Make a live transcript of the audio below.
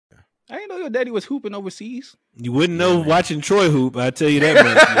I didn't know your daddy was hooping overseas. You wouldn't know watching Troy hoop. I tell you that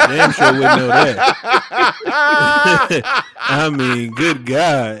much. You damn sure wouldn't know that. I mean, good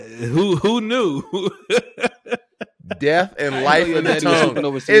God, who knew? Death and life in the tongue.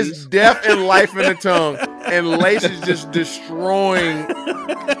 It's death and life in the tongue, and Lace is just destroying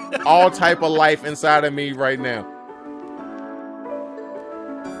all type of life inside of me right now.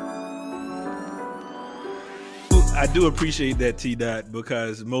 I do appreciate that, T-Dot,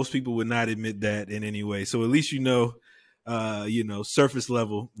 because most people would not admit that in any way. So at least you know, surface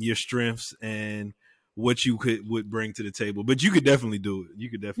level, your strengths and what you would bring to the table. But you could definitely do it.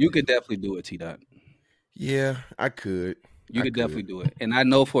 You could definitely do it, T-Dot. Yeah, I could. You could definitely do it. And I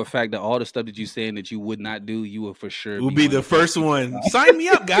know for a fact that all the stuff that you're saying that you would not do, you will for sure be the first one. Sign me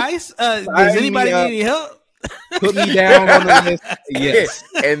up, guys. Does anybody need any help? Put me down on the list. Yes.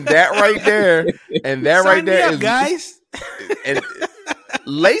 And that right there, is guys. And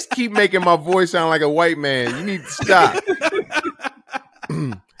Lace keep making my voice sound like a white man. You need to stop.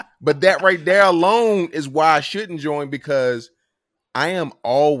 But that right there alone is why I shouldn't join, because I am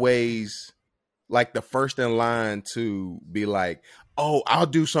always like the first in line to be like, oh, I'll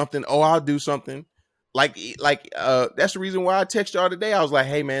do something. Like that's the reason why I text y'all today. I was like,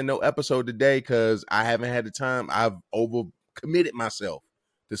 hey man, no episode today because I haven't had the time. I've overcommitted myself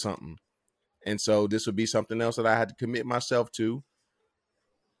to something. And so this would be something else that I had to commit myself to.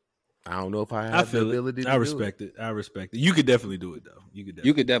 I don't know if I have the ability to do it. I respect it. You could definitely do it though. You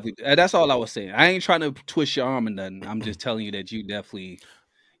could definitely. That's all I was saying. I ain't trying to twist your arm or nothing. I'm just telling you that you definitely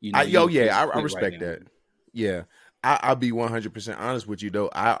I respect that. Yeah. I'll be 100% honest with you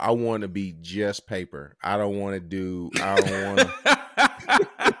though. I want to be just paper. I don't want to.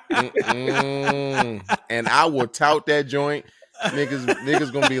 And I will tout that joint.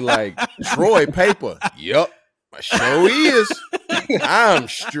 Niggas gonna be like, Troy paper. Yup. Sure is. I'm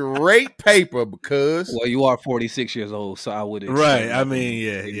straight paper because. Well, you are 46 years old, so I would. Right. I mean,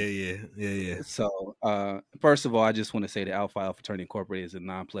 yeah. So, first of all, I just want to say that Alpha Alpha Fraternity Incorporated is a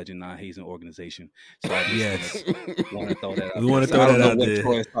non-pledging, non-hazing organization. So I just want to throw that out. We want to throw that out there.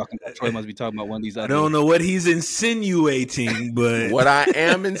 Troy is talking about. Troy must be talking about one of these other. I don't know what he's insinuating, but what I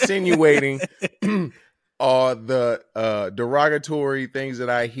am insinuating are the derogatory things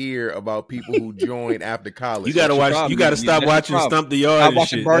that I hear about people who join after college. You gotta watch. You gotta stop watching Stump the Yard and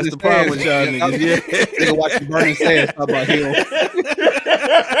shit. That's the problem with y'all niggas. They're watching Burning Sands. How about him?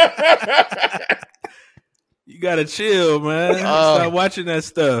 You gotta chill, man. Stop watching that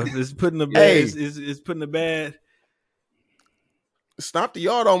stuff. It's putting the bad. It's putting the bad. Stomp the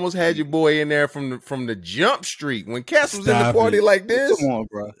Yard almost had your boy in there from the jump street when Cass was in the party like this. Come on,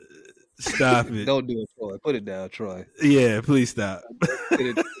 bro. Stop it. Don't do it, Troy. Put it down, Troy. Yeah, please stop.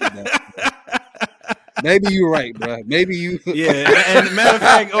 Maybe you're right, bro. Maybe you. Yeah, and matter of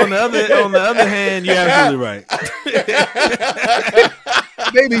fact, on the other hand, you're absolutely right.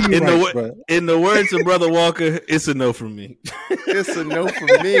 Maybe you're right, bro. In the words of Brother Walker, it's a no from me. It's a no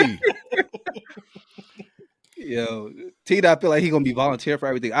from me. Yo, T-Dot, I feel like he's gonna be volunteer for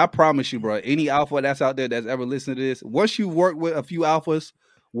everything. I promise you, bro. Any alpha that's out there that's ever listened to this, once you work with a few alphas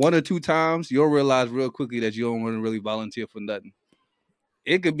 1 or 2 times, you'll realize real quickly that you don't want to really volunteer for nothing.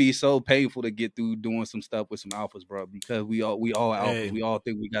 It could be so painful to get through doing some stuff with some alphas, bro, because we all alphas. Hey. We all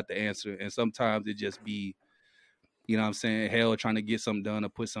think we got the answer, and sometimes it just be, you know what I'm saying, hell trying to get something done or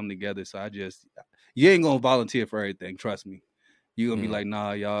put something together. So you ain't gonna volunteer for everything. Trust me. You're gonna be like,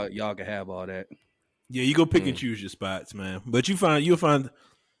 nah, y'all can have all that. Yeah, you go pick and choose your spots, man. But you'll find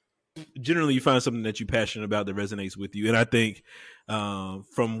generally you find something that you're passionate about that resonates with you. And I think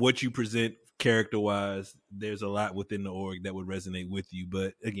from what you present character-wise, there's a lot within the org that would resonate with you.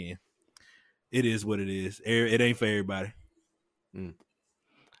 But again, it is what it is. It ain't for everybody.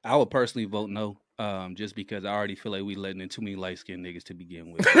 I would personally vote no, just because I already feel like we letting in too many light-skinned niggas to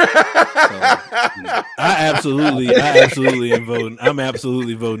begin with. I absolutely am voting. I'm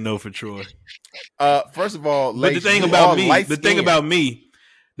absolutely voting no for Troy. First of all, but the thing about me,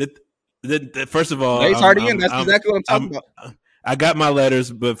 first of all, Lace already in. That's exactly what I'm talking about. I got my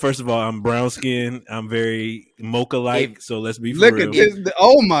letters, but first of all, I'm brown skinned. I'm very mocha-like, so let's be for look real. At this.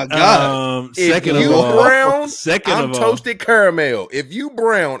 Oh my god! Second of all, I'm toasted caramel. If you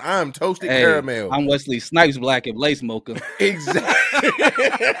brown, I'm toasted caramel. I'm Wesley Snipes black and Lace mocha. Exactly.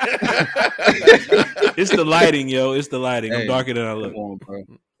 It's the lighting, yo. It's the lighting. I'm darker than I look. Come on, bro.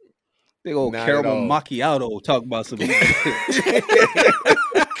 Big old caramel macchiato. Talk about some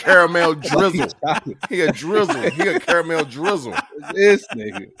caramel drizzle. He a drizzle. He a caramel drizzle. This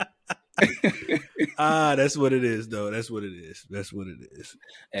nigga. That's what it is, though. That's what it is.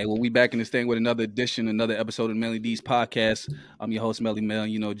 Hey, we'll be back in this thing with another edition, another episode of Melly D's podcast. I'm your host, Melly Mel.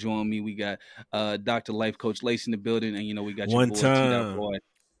 Join me. We got Dr. Life Coach Lace in the building, and we got your boy T. Boy,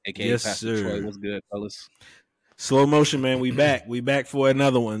 aka yes, Pastor sir. Troy. What's good, fellas? Slow motion, man. We back. We back for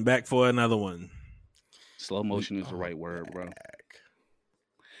another one. Slow motion is the right word, bro.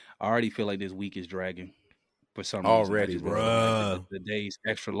 I already feel like this week is dragging for some reason. Already, bro. Like the day's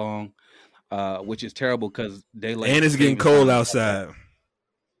extra long, which is terrible because daylight and it's getting cold outside.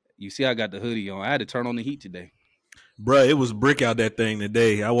 You see, I got the hoodie on. I had to turn on the heat today. Bro, it was brick out that thing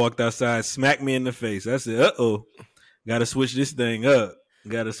today. I walked outside, smacked me in the face. I said, uh-oh, got to switch this thing up.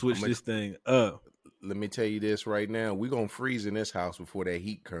 Let me tell you this right now. We're going to freeze in this house before that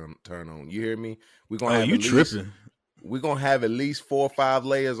heat turn on. You hear me? We're gonna have tripping. We're going to have at least 4 or 5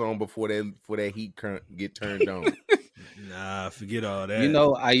 layers on before that heat get turned on. Nah, forget all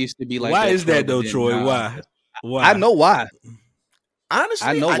that. I used to be like, why is that though, Troy? Why? I know why. Honestly,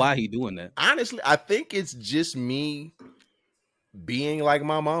 I know why he doing that. Honestly, I think it's just me being like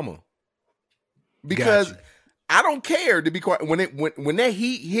my mama. Because I don't care, to be quiet. When that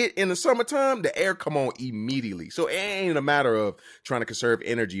heat hit in the summertime, the air come on immediately. So it ain't a matter of trying to conserve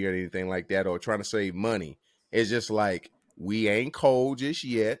energy or anything like that, or trying to save money. It's just like, we ain't cold just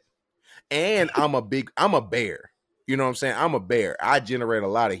yet. And I'm a bear. You know what I'm saying? I'm a bear. I generate a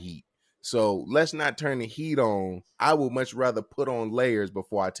lot of heat. So let's not turn the heat on. I would much rather put on layers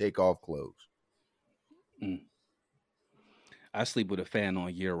before I take off clothes. I sleep with a fan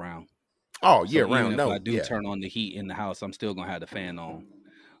on year round. Oh, year round. If I do turn on the heat in the house, I'm still gonna have the fan on,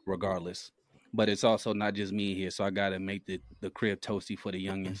 regardless. But it's also not just me here, so I gotta make the crib toasty for the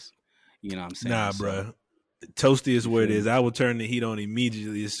youngins. You know what I'm saying? Nah, bro. Toasty is where it is. I will turn the heat on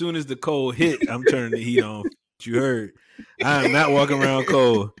immediately. As soon as the cold hit, I'm turning the heat on. You heard? I am not walking around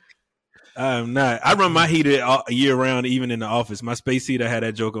cold. I am not. I run my heater year round, even in the office. My space heater, I had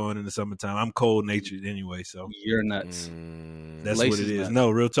that joke on in the summertime. I'm cold natured anyway, so you're nuts. That's what it is. Nuts.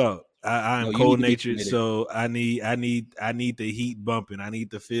 No, real talk. I'm cold natured, so I need the heat bumping. I need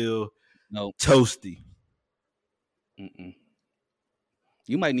to feel toasty.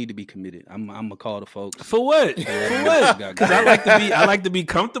 You might need to be committed. I'm gonna call the folks. For what? Because I like to be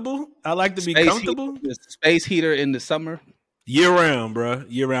comfortable. Space heater in the summer. Year round, bro.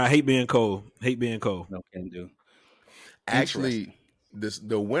 Year round. I hate being cold. No, can do. Actually,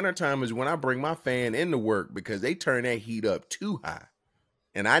 the winter time is when I bring my fan into work because they turn that heat up too high,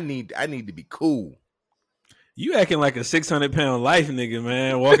 and I need to be cool. You acting like a 600-pound life nigga,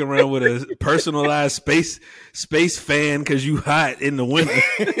 man. Walking around with a personalized space fan because you hot in the winter.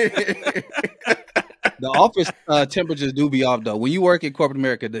 The office temperatures do be off though. When you work in corporate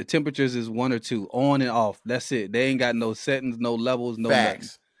America, the temperatures is 1 or 2 on and off. That's it. They ain't got no settings, no levels, no nothing.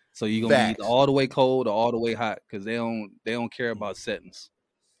 So you're gonna be all the way cold or all the way hot because they don't care about settings.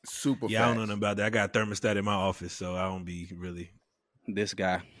 Super. Yeah, I don't know about that. I got a thermostat in my office, so I don't be really this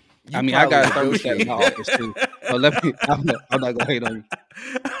guy. I got a thermostat in my office too. So I'm not gonna hate on you.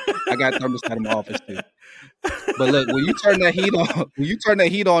 I got a thermostat in my office too. But look, when you turn that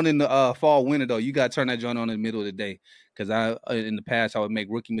heat on in the fall winter though, you gotta turn that joint on in the middle of the day. Because in the past I would make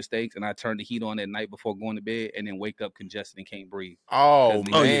rookie mistakes and I turn the heat on at night before going to bed and then wake up congested and can't breathe. Oh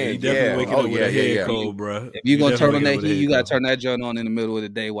man, you definitely waking up with a head cold, bro. If you're gonna turn on that heat, you gotta turn that joint on in the middle of the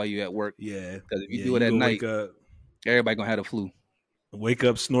day while you're at work. Yeah. Because if you do it at night, everybody gonna have the flu. Wake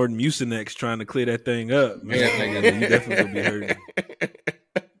up snorting Mucinex trying to clear that thing up, man. You definitely gonna be hurting.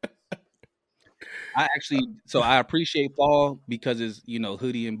 I appreciate fall because it's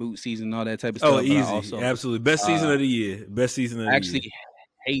hoodie and boot season and all that type of stuff. Oh, easy, absolutely, best season of the year. I actually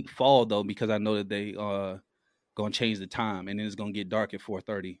hate fall though because I know that they gonna change the time and then it's gonna get dark at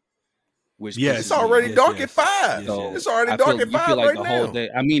 4:30. Which it's already dark at 5. So it's already dark at 5 feel like right the now. whole day.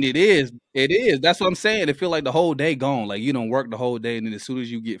 I mean, it is. That's what I'm saying. It feel like the whole day gone. Like you don't work the whole day, and then as soon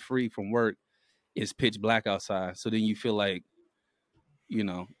as you get free from work, it's pitch black outside. So then you feel like,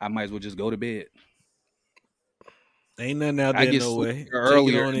 I might as well just go to bed. Ain't nothing out there no way.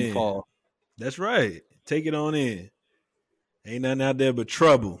 Earlier in fall. That's right. Take it on in. Ain't nothing out there but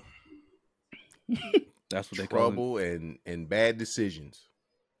trouble. That's what they call it. Trouble and bad decisions.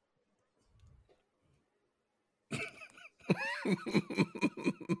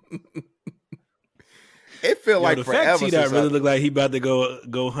 It feel like the forever. Fact T-Dot really look like he about to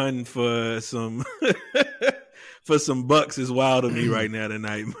go hunting for some for some bucks is wild to me right now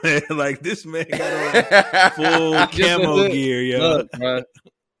tonight, man. Like this man got on full camo gear, yo. Look,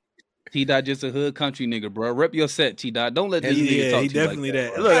 T-Dot just a hood country nigga, bro. Rep your set, T-Dot. Don't let this nigga talk he to you definitely like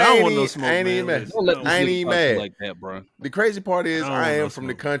that. that. Look, I don't want no smoke, I ain't man. even mad. Don't let this I ain't nigga even talk to you mad. like that, bro. The crazy part is I I don't am want from no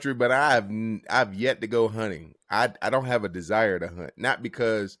the smoke. country, but I've yet to go hunting. I don't have a desire to hunt, not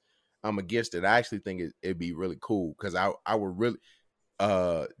because I'm against it. I actually think it'd be really cool because I would really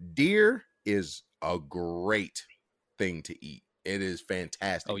deer is a great thing to eat. It is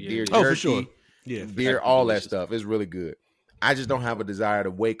fantastic. Oh, yeah, Deer it is. jerky, Oh, for sure. Yeah, for deer, sure. all that delicious. stuff is really good. I just don't have a desire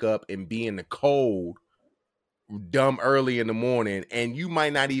to wake up and be in the cold dumb early in the morning, and you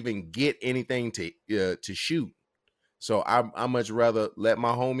might not even get anything to shoot. So I much rather let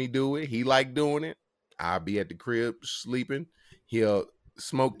my homie do it. He like doing it. I'll be at the crib sleeping. He'll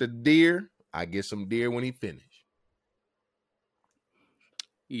smoke the deer. I get some deer when he finish.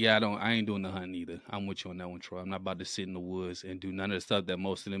 Yeah, I ain't doing the hunt either. I'm with you on that one, Troy. I'm not about to sit in the woods and do none of the stuff that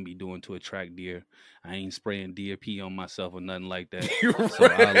most of them be doing to attract deer. I ain't spraying deer pee on myself or nothing like that. So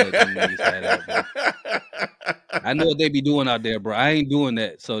I'll let them niggas have that, bro. I know what they be doing out there, bro. I ain't doing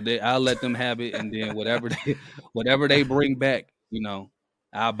that. So I'll let them have it, and then whatever they bring back,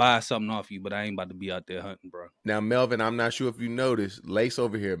 I'll buy something off you, but I ain't about to be out there hunting, bro. Now, Melvin, I'm not sure if you noticed, Lace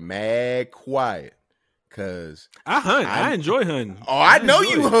over here mad quiet. Cause I hunt. I enjoy hunting. Oh, I know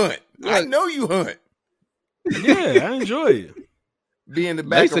enjoy you it. hunt. I Look. know you hunt. Yeah, I enjoy it. Be in the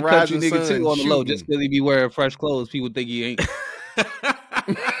back Lace of a country Rising nigga Sun too on the low. shooting. Just because he be wearing fresh clothes, people think he ain't.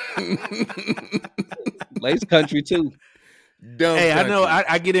 Lace country too. Dumb Hey, country. I know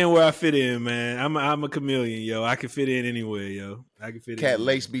I get in where I fit in, man. I'm a chameleon, yo. I can fit in anywhere, yo. I can fit Cat in.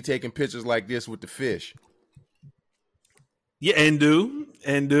 Lace be taking pictures like this with the fish. Yeah, and do.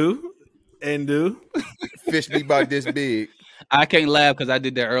 Fish be about this big. I can't laugh because I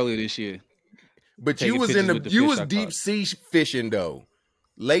did that earlier this year. But Taking you was pictures with the you fish was I deep caught. sea fishing though.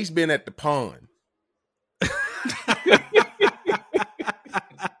 Lace been at the pond.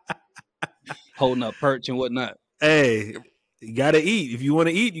 Holding up perch and whatnot. Hey, you gotta eat. If you want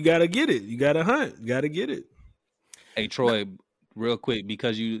to eat, you gotta get it. You gotta hunt. You gotta get it. Hey Troy, real quick,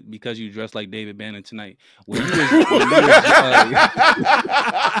 because you dressed like David Bannon tonight. When you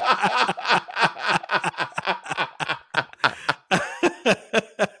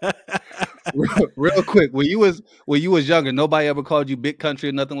was real quick, when you was younger, nobody ever called you Big Country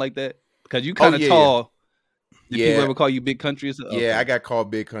or nothing like that? Because you kind of tall. Did people ever call you Big Country? Okay. Yeah, I got called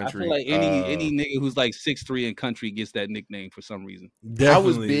Big Country. I feel like any nigga who's like 6'3" in country gets that nickname for some reason. Definitely, I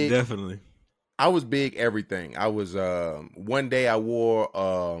was big. Definitely. I was big everything. I was one day I wore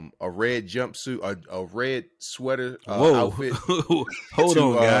a red jumpsuit, a red sweater outfit. Hold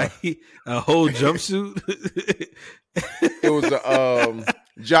on, guy. A whole jumpsuit. It was a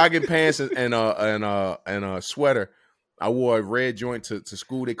jogging pants and a sweater. I wore a red joint to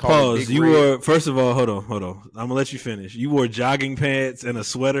school. They called it Big You Red. wore, first of all, hold on. I'm gonna let you finish. You wore jogging pants and a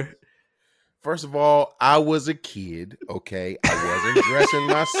sweater. First of all, I was a kid. Okay, I wasn't dressing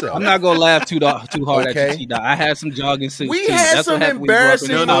myself. I'm not gonna laugh too hard Okay. at you, T-Dot. I had some jogging suits. We too. had That's some what happened when you grew up in embarrassing-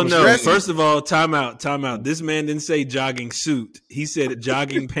 the No. college dressing. First of all, time out. This man didn't say jogging suit. He said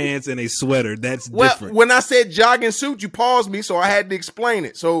jogging pants and a sweater. That's different. When I said jogging suit, you paused me, so I had to explain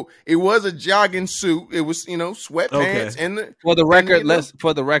it. So it was a jogging suit. It was, sweatpants and For the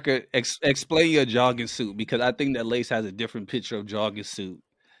record, explain your jogging suit, because I think that Lace has a different picture of jogging suit.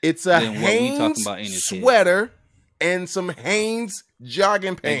 it's a than what we talking Hanes about in his head. sweater and some Hanes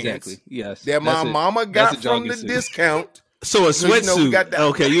jogging pants. Exactly. Yes. That my mama got from the discount. So a we got sweatsuit. that-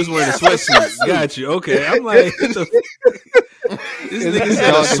 Okay, you was wearing Yeah, a sweatsuit. Got you. Okay, I'm like, this nigga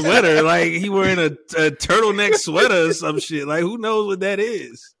said a sweater. Like he wearing a turtleneck sweater or some shit. Like who knows what that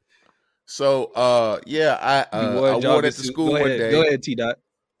is? So I wore it at the school one day. Go ahead, T-Dot.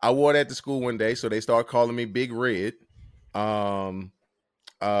 I wore it at the school one day, so they started calling me Big Red.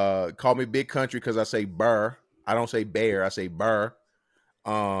 Call me Big Country because I say burr. I don't say bear, I say burr.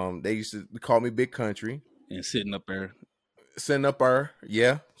 They used to call me Big Country. And sitting up there. Sitting up burr,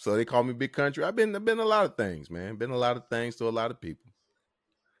 yeah. So they call me Big Country. I've been a lot of things, man. Been a lot of things to a lot of people.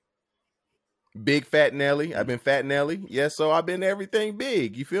 Big Fat Nelly. I've been Fat Nelly. Yeah, so I've been everything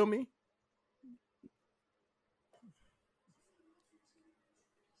big. You feel me?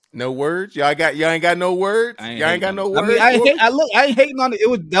 No words? Y'all ain't got no words? Y'all ain't got no words? I mean, I ain't hating on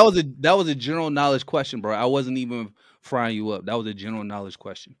it. That was a general knowledge question, bro. I wasn't even frying you up. That was a general knowledge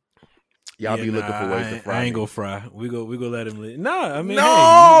question. Y'all be looking for ways to fry. I ain't me. gonna fry. We go let him live. Nah, I mean, no,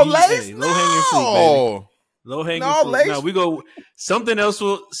 hey, Lace, low hanging fruit, baby. Low hanging fruit. Lace. No, we go. Something else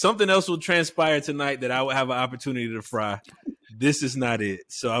will transpire tonight that I will have an opportunity to fry. This is not it.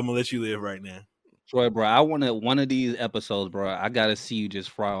 So I'm gonna let you live right now. Troy, bro, I want one of these episodes, bro. I gotta see you just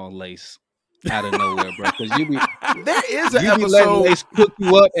fry on Lace. out of nowhere, bro. Because There is an you be letting episode. Lace cook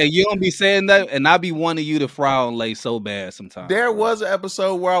you up, and you don't be saying that, and I be wanting you to fry on Lace so bad sometimes. There bro. was an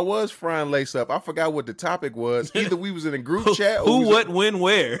episode where I was frying Lace up. I forgot what the topic was. Either we was in a group chat. Or Who, what, when,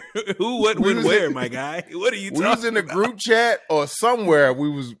 where? Who, what, when, where, my guy? What are you talking about? We was in a group chat or somewhere.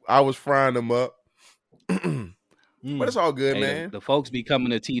 I was frying them up. But it's all good, man. The folks be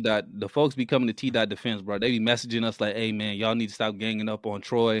coming to T Dot. The folks be coming to T Dot defense, bro. They be messaging us like, "Hey, man, y'all need to stop ganging up on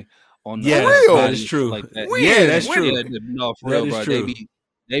Troy." On that is true. Like that. Yeah, that's true. Yeah, no, for real, bro. True.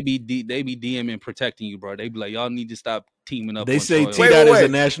 They be DMing protecting you, bro. They be like, y'all need to stop teaming up. They on say Troy. T Dot is a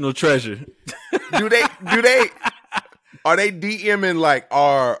national treasure. Do they? Are they DMing like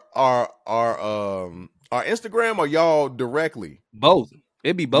our Instagram or y'all directly? Both.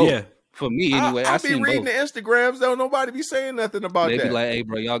 It'd be both. Yeah. For me anyway. I be reading both. the Instagrams though. Nobody be saying nothing about that. They be like, hey,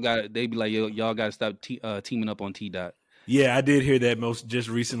 bro, y'all got. They be like, y'all got to stop teaming up on T Dot. Yeah, I did hear that just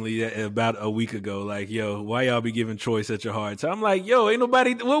recently, about a week ago. Like, yo, why y'all be giving Troy such a hard time? I'm like, yo, ain't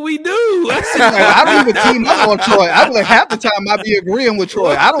nobody. What we do? I don't even team up on Troy. I be like, half the time I be agreeing with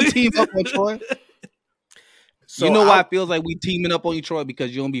Troy. I don't team up on Troy. So you know why it feels like we teaming up on you, Troy?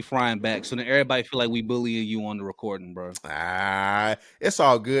 Because you don't be frying back. So then everybody feel like we bullying you on the recording, bro. It's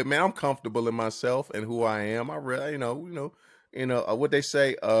all good, man. I'm comfortable in myself and who I am. I really, what they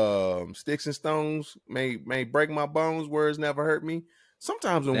say, sticks and stones may break my bones. Words never hurt me.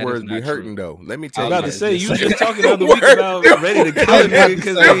 Sometimes when words be hurting, though. Let me tell you. I was about to say, you just talking the other week about ready to kill a nigga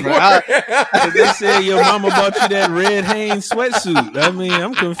because they said your mama bought you that red Hanes sweatsuit. I mean,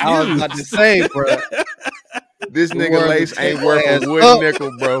 I'm confused. I was about to say, bro. This nigga Lace ain't worth a wooden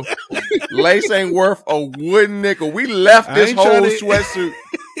nickel, bro. Lace ain't worth a wooden nickel. We left this whole sweatsuit.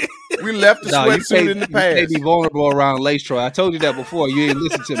 We left the sweatsuit in the past. You can't be vulnerable around Lace, Troy. I told you that before. You didn't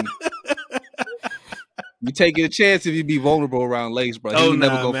listen to me. You taking a chance if you be vulnerable around Lace, bro. Oh,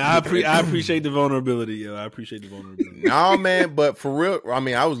 no, man. I appreciate the vulnerability, yo. I appreciate the vulnerability. No, man, but for real, I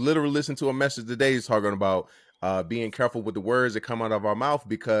mean, I was literally listening to a message today talking about being careful with the words that come out of our mouth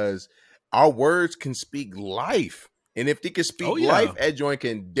because our words can speak life. And if they can speak life, that joint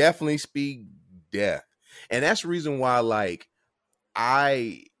can definitely speak death. And that's the reason why, like,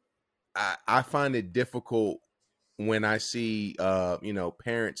 I find it difficult when I see,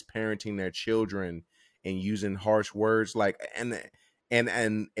 parents parenting their children and using harsh words, like, and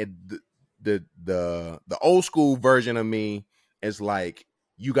the old school version of me is like,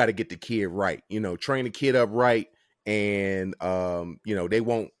 you got to get the kid right, train the kid up right, and they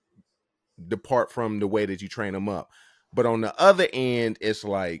won't depart from the way that you train them up. But on the other end, it's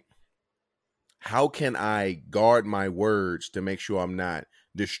like, how can I guard my words to make sure I'm not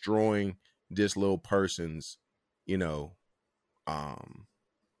destroying this little person's,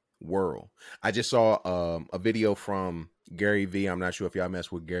 world? I just saw a video from Gary V. I'm not sure if y'all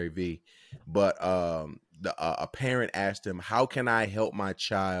mess with Gary V, but a parent asked him, how can I help my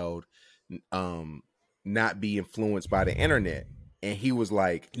child not be influenced by the internet? And he was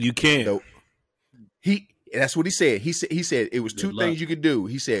like, you can't. That's what he said. He said it was two things you could do.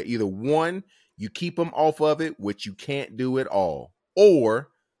 He said either one, you keep them off of it, which you can't do at all, or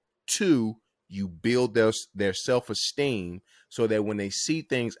two, you build their self-esteem so that when they see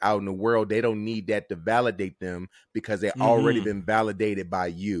things out in the world, they don't need that to validate them because they've already been validated by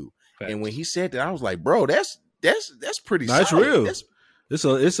you. Facts. And when he said that, I was like, bro, that's pretty solid. That's real.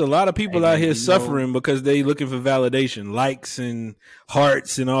 It's a lot of people out here suffering because they looking for validation, likes and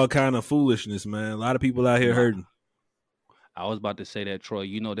hearts and all kind of foolishness, man. A lot of people out here hurting. I was about to say that, Troy.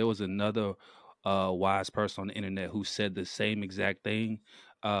 There was another wise person on the internet who said the same exact thing.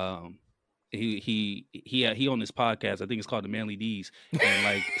 He on this podcast, I think it's called The Manly D's, and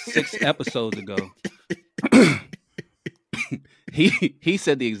like 6 episodes ago, he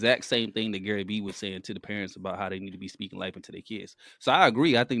said the exact same thing that Gary B was saying to the parents about how they need to be speaking life into their kids. So I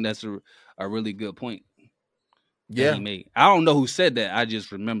agree. I think that's a really good point. Yeah, he made. I don't know who said that. I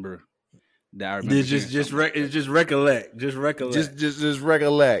just remember that. I remember just recollect. Just recollect. Just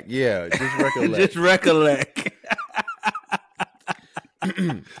recollect. Yeah, just recollect. Just recollect.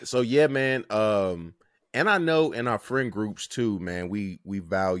 So yeah, man. And I know in our friend groups too, man, we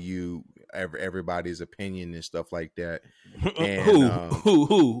value everybody's opinion and stuff like that. And,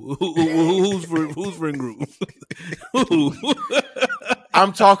 who's friend group? Who?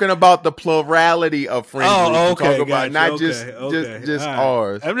 I'm talking about the plurality of friend groups. Oh, okay. I'm talking about not just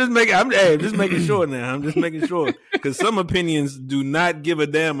ours. I'm just making sure now. I'm just making sure because some opinions do not give a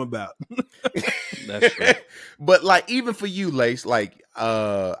damn about. That's true. But like, even for you, Lace, like,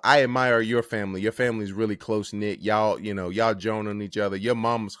 I admire your family. Your family's really close knit. Y'all join on each other. Your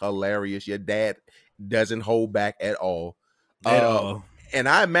mom's hilarious. Your dad doesn't hold back at all. At all. And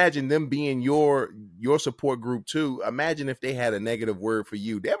I imagine them being your support group too. Imagine if they had a negative word for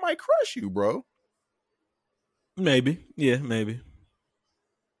you, that might crush you, bro. Maybe, yeah, maybe.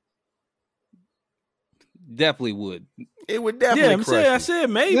 Definitely would. It would Yeah, definitely crush I you. said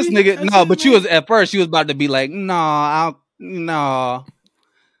maybe. This nigga, I no, said but you maybe. was at first. You was about to be like, nah, nah.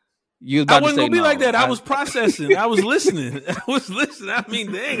 You was I about to wasn't say gonna be like no. that. I was processing. I was listening. I was listening. I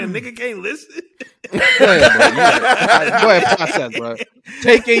mean, dang, a nigga can't listen. Go ahead, bro. Go ahead, process, bro.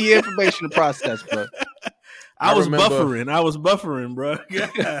 Take in your information to process, bro. I was buffering, bro.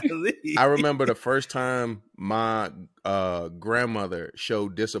 I remember the first time my grandmother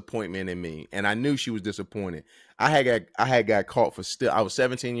showed disappointment in me, and I knew she was disappointed. I had got caught for steal. I was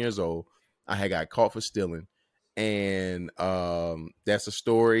 17 years old. I had got caught for stealing, and that's a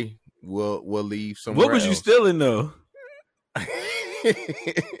story we'll leave somewhere. What was you else. stealing though?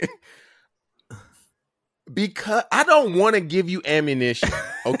 Because I don't want to give you ammunition,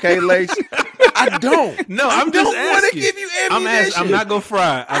 okay, Lace? I don't. No, I I'm don't just want to asking. give you ammunition. I'm not gonna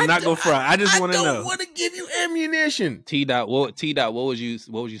fry. I'm not gonna fry. I just want to know. I don't want to give you ammunition. T dot. What was you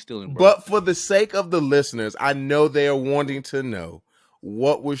stealing, bro? But for the sake of the listeners, I know they are wanting to know,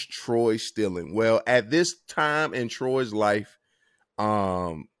 what was Troy stealing? Well, at this time in Troy's life,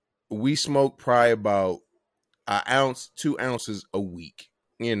 we smoked probably about an ounce, 2 ounces a week.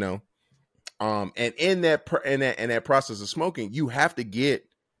 You know, and in that process of smoking, you have to get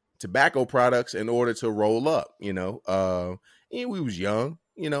tobacco products in order to roll up. You know, and we was young.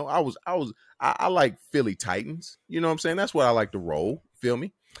 You know, I like Philly Titans. You know what I'm saying? That's what I like to roll. Feel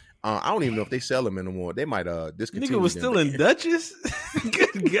me? I don't even know if they sell them anymore. They might discontinue. Nigga was them. still in Dutchess.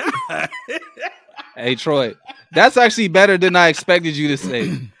 Good God. Hey Troy, that's actually better than I expected you to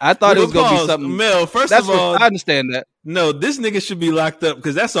say. I thought it was gonna be something. Mel, first of all, I understand that. No, this nigga should be locked up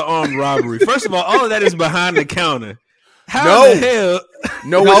because that's an armed robbery. First of all of that is behind the counter. How in the hell?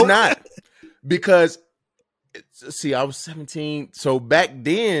 No, it's not. Because see, I was 17. So back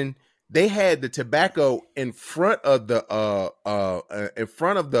then they had the tobacco in front of the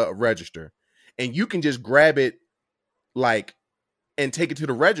register, and you can just grab it like and take it to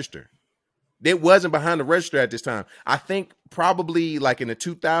the register. It wasn't behind the register at this time. I think probably like in the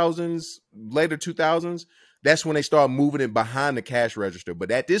 2000s, later 2000s, that's when they start moving it behind the cash register.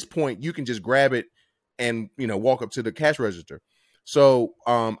 But at this point, you can just grab it and, you know, walk up to the cash register. So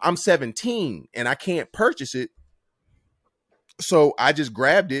I'm 17 and I can't purchase it. So I just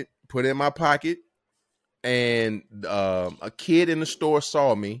grabbed it, put it in my pocket, and a kid in the store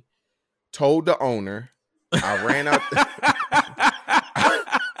saw me, told the owner. I ran out.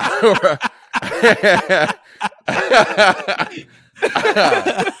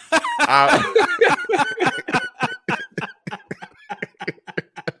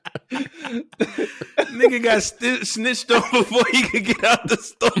 Nigga got snitched on before he could get out the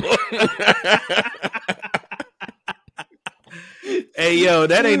store. Hey yo,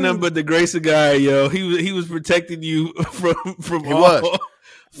 that ain't nothing but the grace of God, yo. He was protecting you from all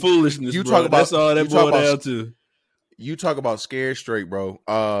foolishness. You bro. talk about That's all that boiled down to. You talk about scared straight, bro.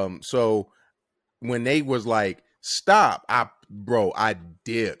 So when they was like, stop, I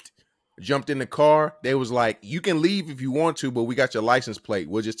dipped. Jumped in the car. They was like, you can leave if you want to, but we got your license plate.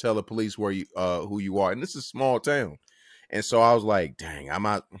 We'll just tell the police where you who you are. And this is a small town. And so I was like, dang,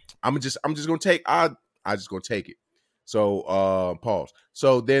 I'm just gonna take it. So pause.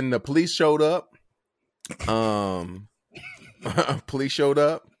 So then the police showed up. Police showed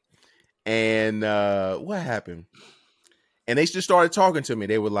up, and what happened? And they just started talking to me.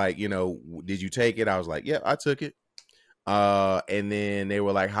 They were like, you know, did you take it? I was like, yeah, I took it. And then they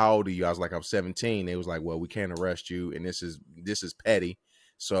were like, how old are you? I was like, I'm 17. They was like, well, we can't arrest you, and this is petty,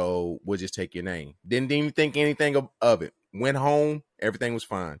 so we'll just take your name. Didn't even think anything of it. Went home, everything was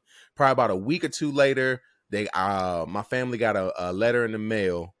fine. Probably about a week or two later, my family got a letter in the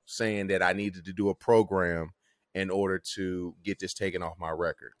mail saying that I needed to do a program in order to get this taken off my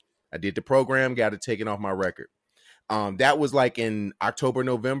record. I did the program, got it taken off my record. That was like in October,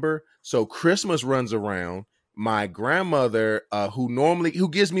 November. So Christmas runs around. My grandmother, who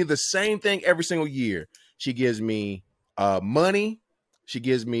gives me the same thing every single year. She gives me money. She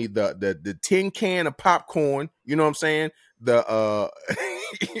gives me the tin can of popcorn. You know what I'm saying? The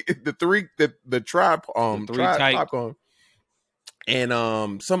tribe popcorn,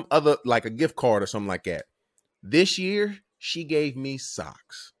 and some other, like a gift card or something like that. This year she gave me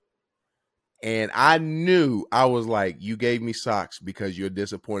socks. And I knew, I was like, you gave me socks because you're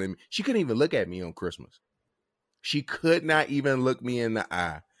disappointing me. She couldn't even look at me on Christmas. She could not even look me in the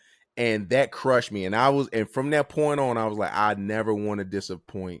eye. And that crushed me. And from that point on, I was like, I never want to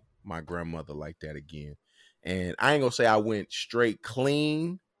disappoint my grandmother like that again. And I ain't gonna say I went straight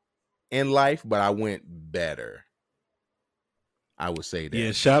clean in life, but I went better. I would say that.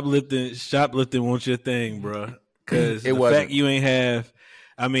 Yeah, shoplifting wants your thing, bro. Because It the wasn't. fact you ain't have,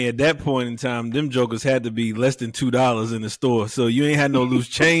 I mean, at that point in time, them jokers had to be less than $2 in the store, so you ain't had no loose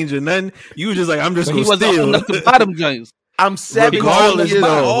change or nothing. You was just like, I'm just But gonna he wasn't steal. enough to buy them joints. I'm 17 Regardless, years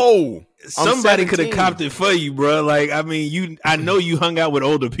though, old. Somebody could have copped it for you, bro. Like, I mean, I know you hung out with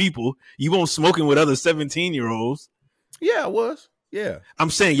older people. You won't smoking with other 17-year-olds. Yeah, I was. Yeah. I'm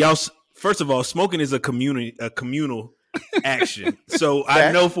saying, y'all. First of all, smoking is a communal action. So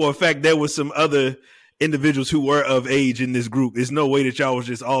I know for a fact there was some other individuals who were of age in this group. There's no way that y'all was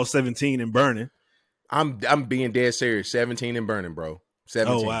just all 17 and burning. I'm being dead serious. 17 and burning, bro.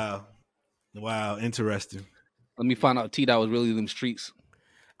 17. Oh wow, interesting. Let me find out T-Dot was really them streets.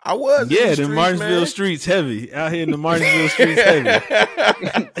 I was. Yeah, the Martinsville streets heavy. Out here in the Martinsville streets heavy.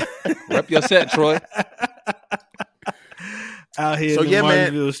 Rep your set, Troy. Out here in the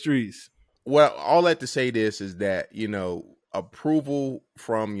Martinsville streets. Well, all that to say this is that, approval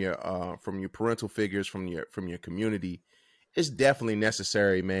from your parental figures, from your community is definitely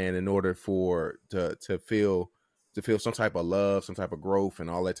necessary, man, in order to feel some type of love, some type of growth, and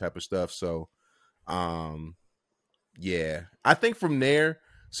all that type of stuff. So yeah, I think from there,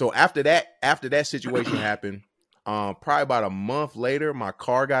 so after that situation happened, probably about a month later, my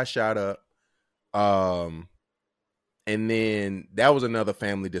car got shot up. And then that was another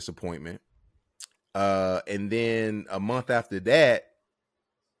family disappointment. And then a month after that,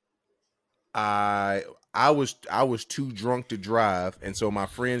 I was too drunk to drive, and so my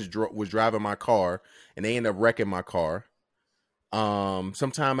friends was driving my car, and they ended up wrecking my car.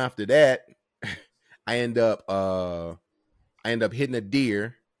 Sometime after that, I end up hitting a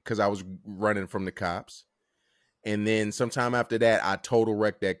deer because I was running from the cops, and then sometime after that, I total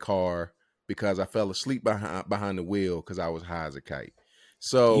wrecked that car because I fell asleep behind the wheel because I was high as a kite.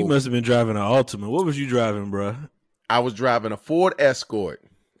 So you must have been driving an Altima. What was you driving, bro? I was driving a Ford Escort,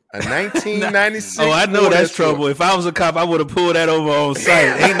 a 1996. Oh, I know Ford that's Escort. trouble. If I was a cop, I would have pulled that over on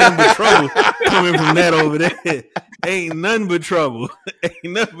site. Ain't nothing but trouble coming from that over there. Ain't nothing but trouble. Ain't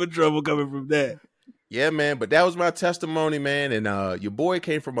nothing but trouble coming from that. Yeah, man. But that was my testimony, man. And your boy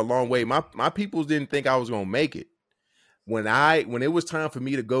came from a long way. My peoples didn't think I was gonna make it. When it was time for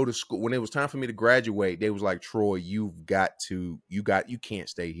me to go to school, when it was time for me to graduate, they was like, Troy, you can't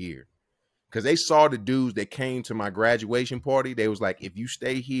stay here. Because they saw the dudes that came to my graduation party. They was like, if you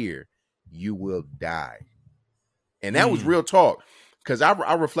stay here, you will die. And that was real talk. Because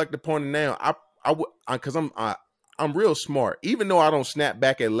I reflect upon it now. Because I'm real smart. Even though I don't snap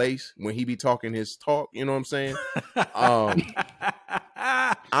back at Lace when he be talking his talk, you know what I'm saying?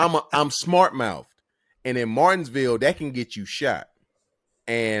 I'm smart mouthed. And in Martinsville, that can get you shot.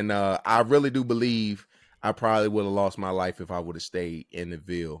 And I really do believe I probably would have lost my life if I would have stayed in the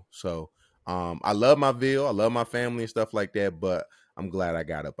Ville. So I love my Ville. I love my family and stuff like that. But I'm glad I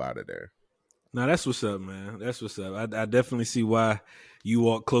got up out of there. No, that's what's up, man. That's what's up. I definitely see why you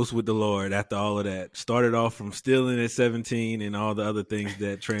walk close with the Lord after all of that. Started off from stealing at 17 and all the other things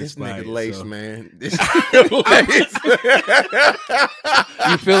that transpired. This nigga Lace, man. This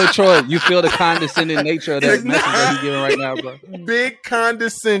You feel it, Troy? You feel the condescending nature of that message that he's giving right now, bro? Big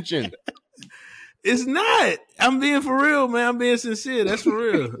condescension. It's not. I'm being for real, man. I'm being sincere. That's for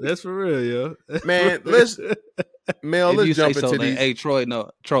real. That's for real, yo. Man, let's jump into these. Hey, Troy,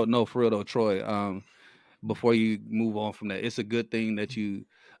 no, for real though, Troy. Before you move on from that, it's a good thing that you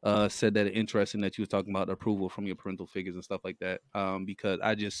said that. Interesting that you was talking about approval from your parental figures and stuff like that. Because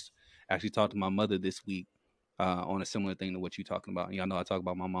I just actually talked to my mother this week on a similar thing to what you're talking about. And y'all know I talk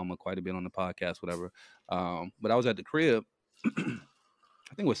about my mama quite a bit on the podcast, whatever. But I was at the crib. I think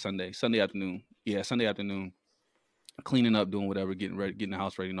it was Sunday afternoon. Yeah, Sunday afternoon, cleaning up, doing whatever, getting ready, getting the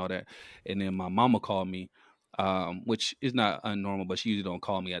house ready and all that. And then my mama called me, which is not unnormal, but she usually don't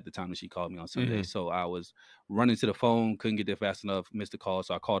call me at the time that she called me on Sunday. Mm-hmm. So I was running to the phone, couldn't get there fast enough, missed the call.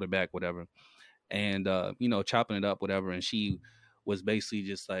 So I called her back, whatever. And, chopping it up, whatever. And she was basically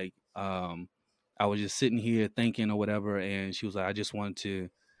just like, I was just sitting here thinking or whatever. And she was like, I just wanted to,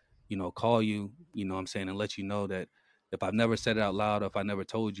 call you, what I'm saying, and let you know that if I've never said it out loud, or if I never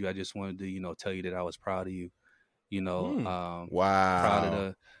told you, I just wanted to, tell you that I was proud of you, Wow. proud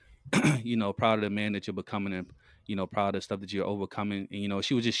of the, proud of the man that you're becoming, and, proud of the stuff that you're overcoming. And,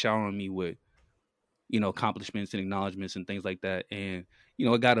 she was just showering me with, accomplishments and acknowledgments and things like that. And,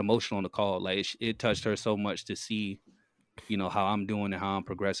 it got emotional on the call. Like it touched her so much to see, how I'm doing and how I'm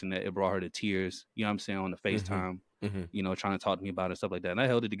progressing, that it brought her to tears, you know what I'm saying, on the FaceTime, Mm-hmm. trying to talk to me about it and stuff like that. And I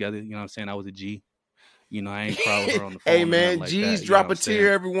held it together, you know what I'm saying? I was a G. I ain't cry with her on the phone Hey or nothing man, like G's that. drop a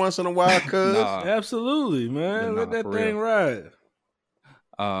tear every once in a while, cuz. Nah, Absolutely, man. nah, Let that for thing real. ride.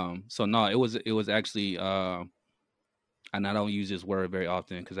 So no, it was actually and I don't use this word very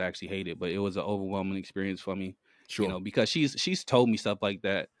often because I actually hate it, but it was an overwhelming experience for me. Sure. Because she's told me stuff like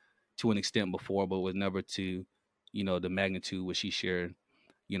that to an extent before, but was never to, the magnitude what she shared,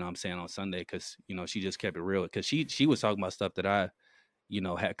 what I'm saying, on Sunday, because she just kept it real. Because she was talking about stuff that I,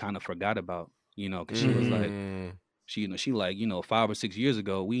 had kind of forgot about, because she was like, Mm. she like, 5 or 6 years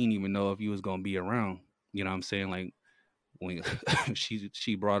ago, we didn't even know if you was gonna be around. You know what I'm saying? Like when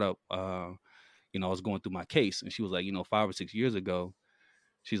she brought up I was going through my case, and she was like, 5 or 6 years ago,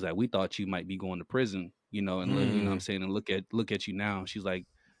 she's like, we thought you might be going to prison, and look, you know what I'm Mm. saying, and look at you now. She's like,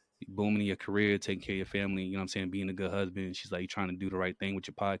 booming in your career, taking care of your family, you know what I'm saying, being a good husband. She's like, you're trying to do the right thing with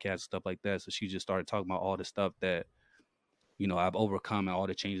your podcast and stuff like that. So she just started talking about all the stuff that, I've overcome and all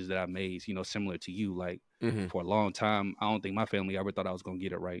the changes that I've made, similar to you. Like Mm-hmm. for a long time, I don't think my family ever thought I was gonna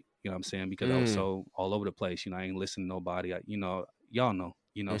get it right. You know what I'm saying? Because I was Mm. so all over the place. I ain't listening to nobody. Y'all know,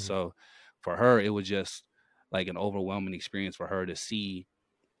 Mm-hmm. so for her, it was just like an overwhelming experience for her to see,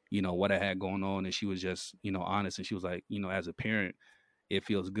 what I had going on. And she was just, honest. And she was like, as a parent, it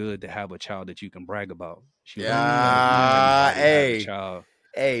feels good to have a child that you can brag about. She was like, because not Yeah. everybody has a Hey. child,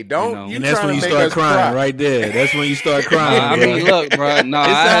 Hey, don't you And that's trying when to you make start us crying cry. right there. That's when you start Nah, crying, I bro. mean, look, bro. Nah,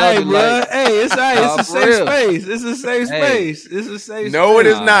 It's I all held right, it bro. like, Hey, it's all right. It's a for safe real. space. It's a safe Hey, space. It's a safe No, it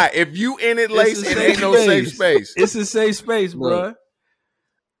space. is not. If you in it, It's Lace, a it safe ain't no safe space. It's a safe space, look, bro.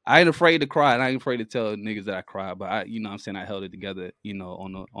 I ain't afraid to cry, and I ain't afraid to tell niggas that I cry. But I, what I'm saying, I held it together,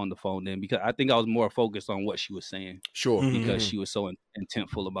 on the phone then, because I think I was more focused on what she was saying, Sure. because Mm-hmm. she was so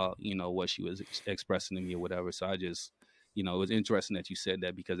intentful about, what she was expressing to me or whatever. So I just, it was interesting that you said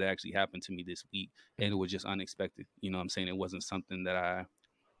that, because it actually happened to me this week, and it was just unexpected. You know what I'm saying? It wasn't something that I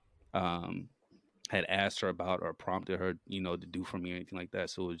had asked her about or prompted her, to do for me or anything like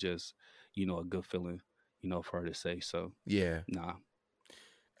that. So it was just, a good feeling, for her to say. So Yeah. nah.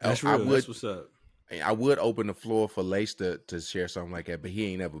 Oh, That's real. That's what's up. I would open the floor for Lace to share something like that, but he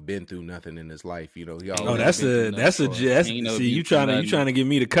ain't never been through nothing in his life. He Ain't Oh, always never that's been through a nothing, that's a Troy. that's Ain't never see been through you nothing. trying to get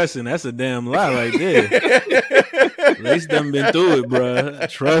me to cussing. That's a damn lie right there. Lace done been through it, bro.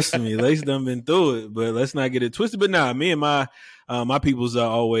 Trust me, Lace done been through it. But let's not get it twisted. But nah, me and my peoples are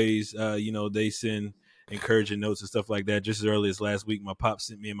always, they send encouraging notes and stuff like that. Just as early as last week, my pop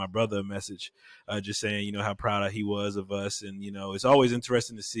sent me and my brother a message, just saying, how proud he was of us, and it's always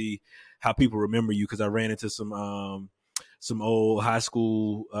interesting to see how people remember you, because I ran into some old high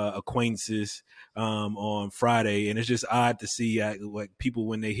school acquaintances on Friday, and it's just odd to see like people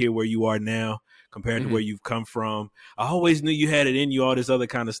when they hear where you are now compared to where you've come from. I always knew you had it in you, all this other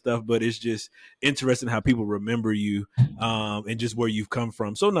kind of stuff, but it's just interesting how people remember you and just where you've come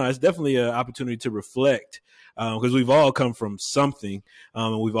from. So no, it's definitely an opportunity to reflect, because we've all come from something,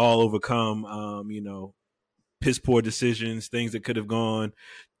 and we've all overcome, piss poor decisions, things that could have gone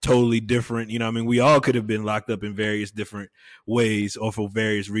totally different. We all could have been locked up in various different ways or for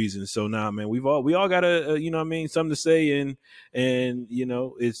various reasons. So nah, man, we all got a, something to say, and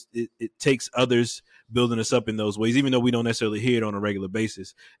it takes others building us up in those ways, even though we don't necessarily hear it on a regular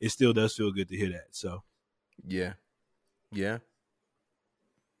basis. It still does feel good to hear that. So Yeah.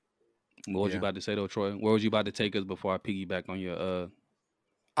 What was you about to say though, Troy? Where was you about to take us before I piggyback on your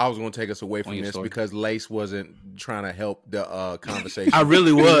I was going to take us away from your this story? because Lace wasn't trying to help the conversation. I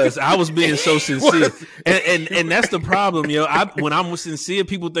really was. I was being so sincere, and that's the problem, yo. When I'm sincere,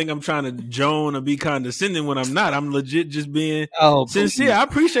 people think I'm trying to joan or be condescending when I'm not. I'm legit just being sincere. I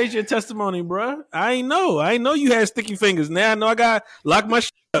appreciate your testimony, bro. I ain't know you had sticky fingers. Now I know I got lock my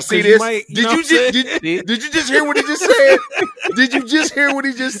shit up. See this? Did you just hear what he just said? Did you just hear what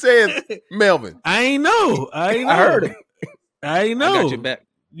he just said, Melvin? I ain't know. I heard him. I ain't know. I got your back.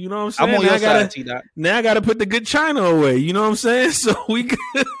 You know what I'm saying? I'm on your side, T-Dot. Now I gotta put the good china away. You know what I'm saying? So we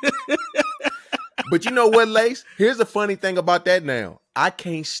But you know what, Lace? Here's the funny thing about that now. I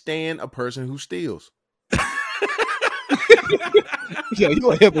can't stand a person who steals. Yeah,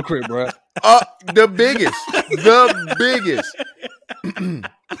 you a hypocrite, bro. The biggest.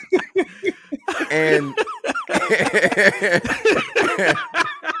 And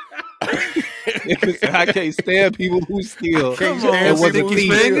I can't stand people who steal. Come on, sticky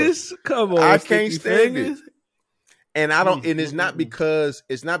fingers. Come on, I can't stand fingers. it. And I don't. And it's not because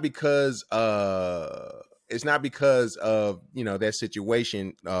of that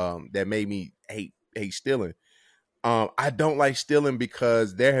situation that made me hate stealing. I don't like stealing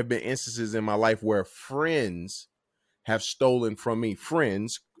because there have been instances in my life where friends have stolen from me.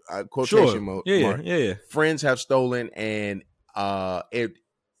 Friends, quotation mark. Yeah. Friends have stolen, and it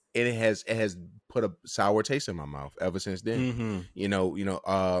has put a sour taste in my mouth ever since then.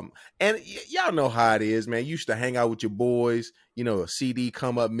 And y'all know how it is, man. You used to hang out with your boys, a CD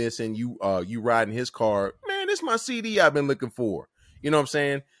come up missing, you riding his car, man, this is my CD I've been looking for. You know what I'm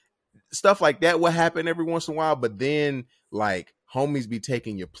saying? Stuff like that will happen every once in a while, but then like homies be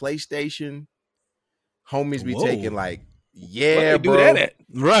taking your PlayStation, homies be taking like, yeah, do that at?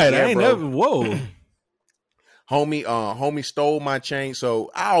 Right. Yeah, I ain't bro. never, whoa. Homie stole my chain.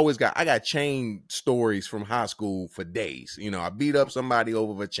 So I got chain stories from high school for days. I beat up somebody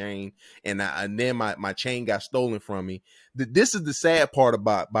over a chain, and then my chain got stolen from me. This is the sad part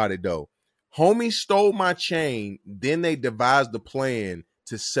about it though. Homie stole my chain, then they devised a plan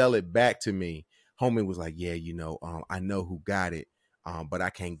to sell it back to me. Homie was like, yeah, I know who got it, but I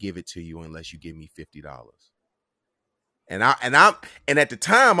can't give it to you unless you give me $50. And at the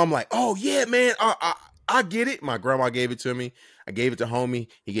time I'm like, oh yeah, man, I get it. My grandma gave it to me. I gave it to homie.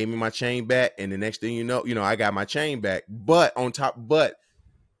 He gave me my chain back. And the next thing you know, I got my chain back. But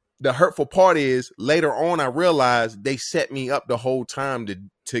the hurtful part is later on, I realized they set me up the whole time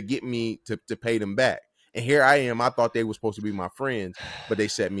to get me to pay them back. And here I am. I thought they were supposed to be my friends, but they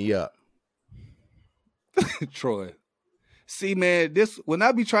set me up. Troy. See, man, when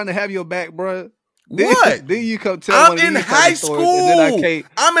I be trying to have your back, bro. What? Then you come tell I'm one of in these high stories, school. and then I can't.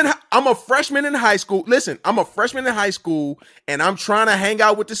 I'm a freshman in high school. Listen, I'm a freshman in high school, and I'm trying to hang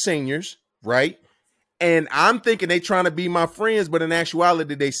out with the seniors, right? And I'm thinking they trying to be my friends, but in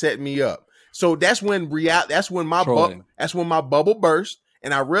actuality, they set me up. So that's when my bubble burst,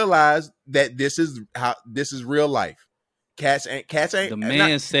 and I realized that this is real life. Cats ain't. The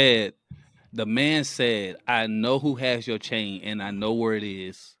man said, I know who has your chain, and I know where it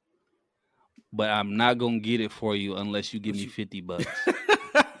is. But I'm not gonna get it for you unless you give me $50.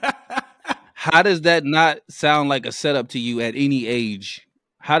 How does that not sound like a setup to you at any age?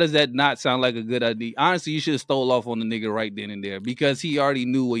 How does that not sound like a good idea? Honestly, you should have stole off on the nigga right then and there because he already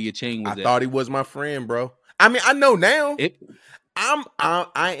knew where your chain was I at. thought he was my friend, bro. I mean, I know now. I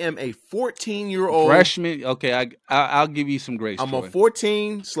am a 14-year-old freshman. Okay, I'll give you some grace. I'm a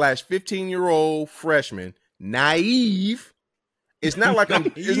 14/15-year-old freshman, naive. It's not like I'm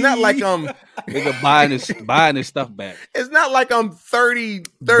nigga buying his stuff back. It's not like I'm 30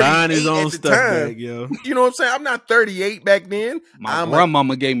 buying his own stuff time. back, yo. You know what I'm saying? I'm not 38 back then. My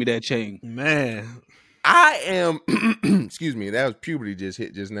grandmama gave me that chain. Man. I am excuse me, that was puberty just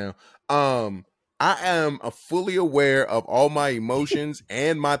hit just now. I am fully aware of all my emotions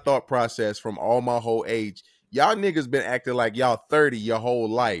and my thought process from all my whole age. Y'all niggas been acting like y'all 30 your whole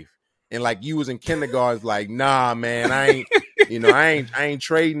life. And like you was in kindergarten, like, nah, man, I ain't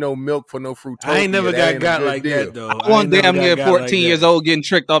trading no milk for no fruit. I ain't never got like deal. that though. I wasn't damn near 14 years old getting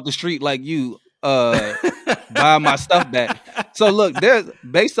tricked off the street like you, buying my stuff back. So look,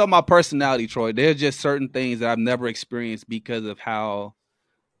 based on my personality, Troy, there's just certain things that I've never experienced because of how,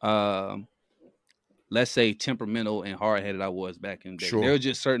 let's say, temperamental and hard-headed I was back in the day. Sure. There are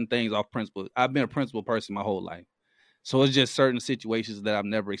just certain things off principle. I've been a principled person my whole life. So it's just certain situations that I've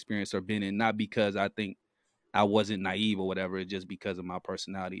never experienced or been in, not because I think I wasn't naive or whatever, it's just because of my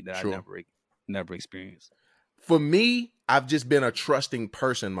personality that Sure. I never experienced. For me, I've just been a trusting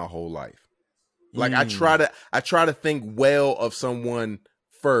person my whole life. Like I try to think well of someone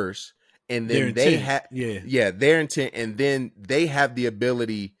first, and then they have their intent, and then they have the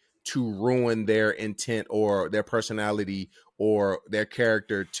ability to ruin their intent or their personality or their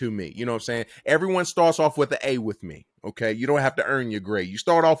character to me. You know what I'm saying? Everyone starts off with an A with me. Okay. You don't have to earn your grade. You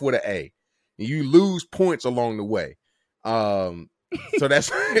start off with an A and you lose points along the way. So that's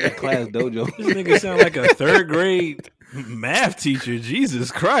class dojo. This nigga sound like a third grade math teacher.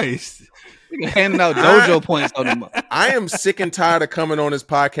 Jesus Christ. Handing out dojo points on them. I am sick and tired of coming on this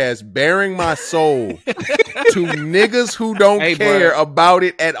podcast, bearing my soul to niggas who don't care about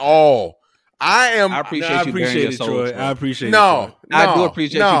it at all. I appreciate you bearing your soul, Troy. Troy. I appreciate it. I do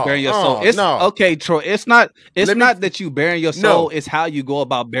appreciate you bearing your soul. Okay, Troy. It's not that you bearing your soul. It's how you go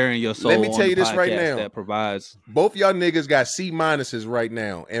about bearing your soul. Let me tell you this right now. That provides. Both y'all niggas got C minuses right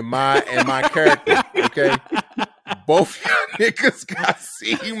now in my character. Okay, both y'all niggas got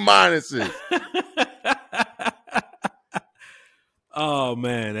C minuses. Oh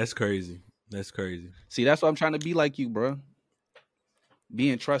man, that's crazy. That's crazy. See, that's why I'm trying to be like you, bro.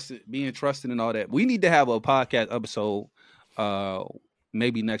 Being trusted and all that. We need to have a podcast episode,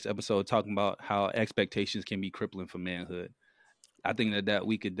 maybe next episode, talking about how expectations can be crippling for manhood. I think that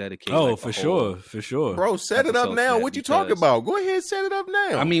we could dedicate. Oh, for sure. Bro, set it up now. What you talking about? Go ahead, set it up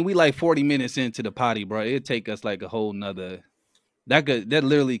now. I mean, we like 40 minutes into the potty, bro. It'd take us like a whole nother. That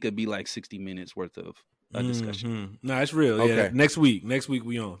literally could be like 60 minutes worth of a discussion. No, it's real. Okay. Yeah. Next week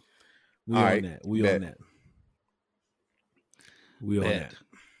we on. We All on right, that. We bet. on that. We on Bet. that.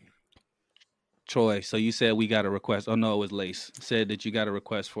 Troy, so you said we got a request. Oh no, it was Lace. Said that you got a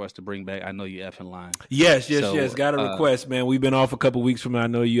request for us to bring back I Know You Effing Lying. Yes. So, Got a request, man. We've been off a couple weeks from I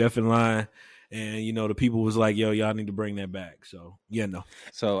Know You Effing Lying. And you know, the people was like, yo, y'all need to bring that back. So yeah, no.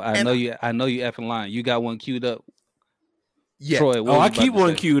 So I know you effing lying. You got one queued up? Yeah. Troy, what Oh, was I you about keep to one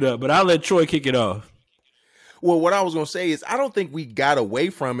say? queued up, but I'll let Troy kick it off. Well, what I was gonna say is I don't think we got away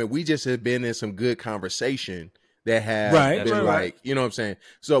from it. We just have been in some good conversation that have been like, you know what I'm saying?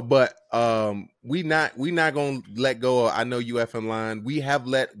 So, but we not gonna let go of I Know You Effing Line. We have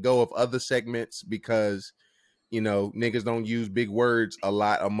let go of other segments because you know, niggas don't use big words a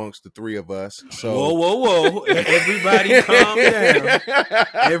lot amongst the three of us. So whoa. Everybody calm down.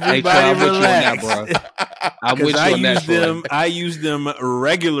 Everybody Troy, relax. I'm with you on that, Troy. I use them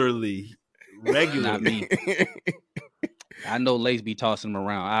regularly. Not me. I know Lace be tossing them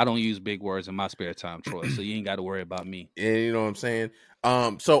around. I don't use big words in my spare time, Troy. So you ain't got to worry about me. And you know what I'm saying?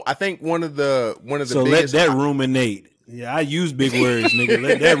 So I think one of the so biggest let that ruminate. Yeah, I use big words, nigga.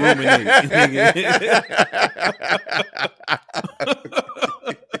 Let that ruminate.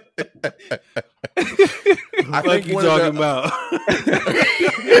 I think you talking about?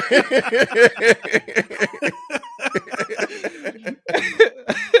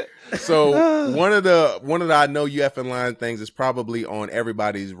 So one of the I Know You Effing Line things is probably on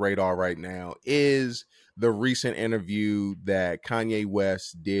everybody's radar right now is the recent interview that Kanye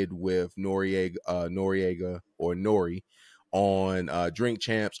West did with Noriega or Nori on Drink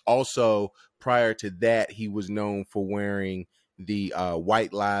Champs. Also, prior to that, he was known for wearing the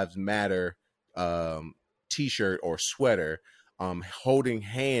White Lives Matter t-shirt or sweater, holding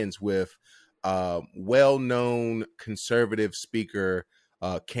hands with well-known conservative speaker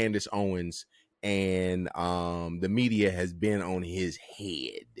Candace Owens, and the media has been on his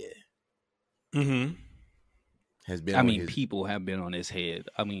head. Mm-hmm. People have been on his head.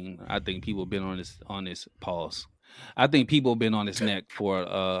 I mean, I think people have been on his pause. I think people have been on his neck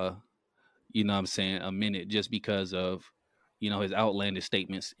for you know what I'm saying, a minute, just because of, you know, his outlandish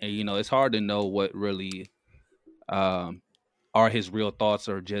statements. And you know, it's hard to know what really are his real thoughts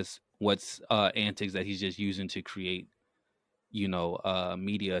or just what's antics that he's just using to create, you know,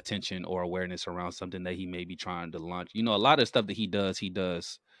 media attention or awareness around something that he may be trying to launch. You know, a lot of stuff that he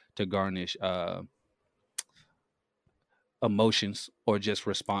does to garnish emotions or just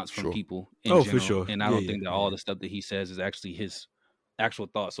response from people in general. For sure. And I don't think that all the stuff that he says is actually his actual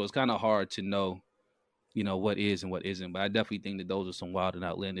thoughts. So it's kind of hard to know, you know, what is and what isn't. But I definitely think that those are some wild and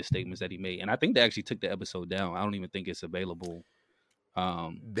outlandish statements that he made. And I think they actually took the episode down. I don't even think it's available.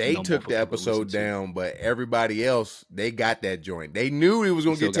 They took the episode down, but everybody else, they got that joint. They knew it was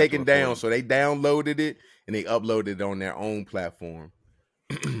going to get taken down, so they downloaded it and they uploaded it on their own platform.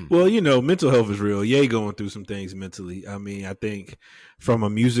 Well, you know, mental health is real. Ye going through some things mentally. I mean, I think from a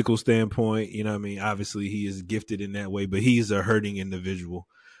musical standpoint, you know what I mean, obviously he is gifted in that way, but he's a hurting individual.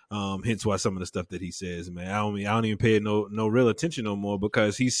 Hence why some of the stuff that he says, man, I don't even pay no real attention no more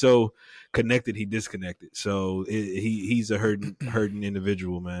because he's so connected, he disconnected. So he's a hurting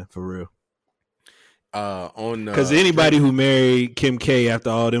individual, man, for real. Because anybody who married Kim K after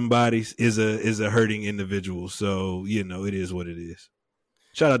all them bodies is a hurting individual. So you know, it is what it is.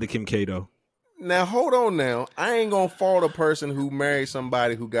 Shout out to Kim K though. Now hold on. Now I ain't gonna fault a person who married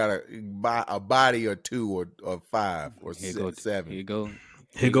somebody who got a body or two or five or seven.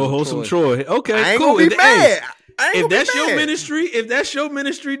 Here go wholesome Troy. Okay, I ain't cool. Gonna be mad. If that's your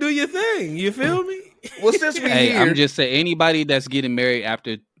ministry, do your thing. You feel me? Well, since we here, I'm just saying anybody that's getting married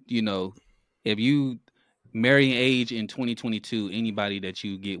after, you know, if you marrying age in 2022, anybody that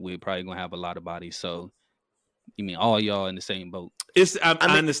you get with probably gonna have a lot of bodies. So you mean all y'all in the same boat?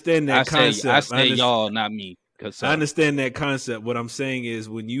 I understand that concept. I say y'all, not me. I understand that concept. What I'm saying is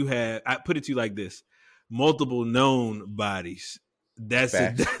when you have, I put it to you like this: multiple known bodies. That's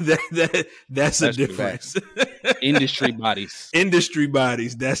a difference. Industry bodies.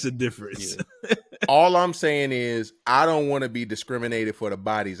 That's a difference. Yeah. All I'm saying is I don't want to be discriminated for the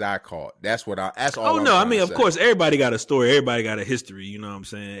bodies I caught. That's all. Oh no, I mean, of course, everybody got a story. Everybody got a history. You know what I'm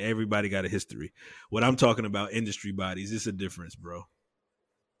saying? Everybody got a history. What I'm talking about, industry bodies, it's a difference, bro.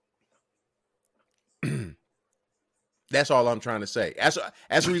 That's all I'm trying to say. That's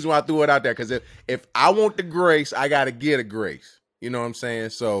the reason why I threw it out there. Because if I want the grace, I got to get a grace. You know what I'm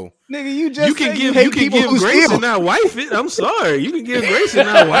saying? So, nigga, you can give grace and not wife it. I'm sorry, you can give grace and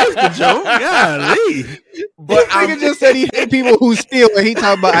not wife the joke. Golly, but nigga just said he hate people who steal, and he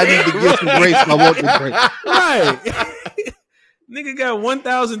talking about I need to give some grace. I want the grace. Right, Nigga got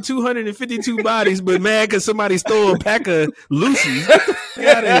 1,252 bodies, but mad because somebody stole a pack of Lucy's. Get the fuck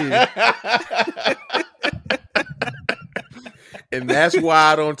out of here. And that's why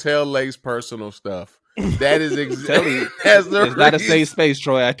I don't tell Lace personal stuff. That is exactly. It's not a safe space,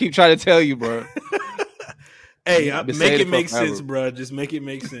 Troy. I keep trying to tell you, bro. Hey, make it make sense, bro. Just make it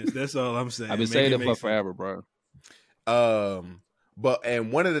make sense. That's all I'm saying. I've been saying it for forever, bro. But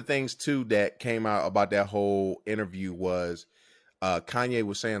one of the things too that came out about that whole interview was Kanye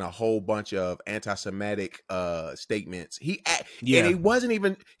was saying a whole bunch of anti-Semitic statements. And he wasn't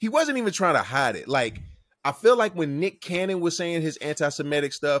even trying to hide it. Like, I feel like when Nick Cannon was saying his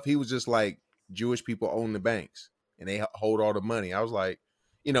anti-Semitic stuff, he was just like, Jewish people own the banks and they hold all the money. I was like,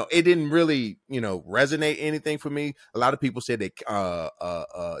 it didn't really, resonate anything for me. A lot of people said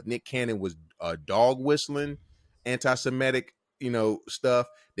that Nick Cannon was dog whistling anti-Semitic, stuff.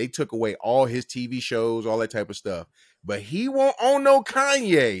 They took away all his TV shows, all that type of stuff. But he won't own no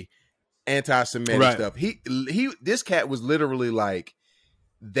Kanye anti-Semitic stuff. This cat was literally like,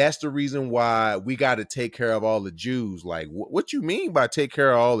 that's the reason why we got to take care of all the Jews. Like, what you mean by take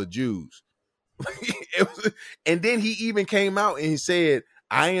care of all the Jews? And then he even came out and he said,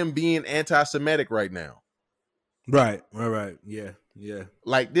 I am being anti-Semitic right now. Right. Yeah.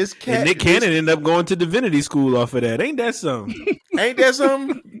 Like this cat. And Nick Cannon ended up going to divinity school off of that. Ain't that something? Ain't that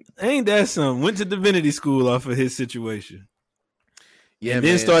something? Went to divinity school off of his situation. Yeah, and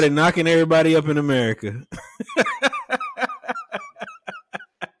then started knocking everybody up in America.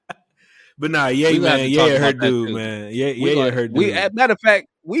 But nah, her dude, man. Her dude. Matter of fact,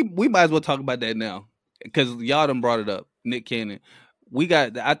 we might as well talk about that now because y'all done brought it up. Nick Cannon.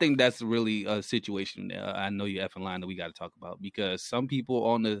 I think that's really a situation that I know you're effing lying that we got to talk about because some people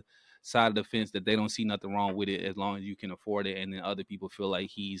on the side of the fence that they don't see nothing wrong with it as long as you can afford it, and then other people feel like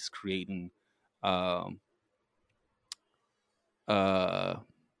he's creating an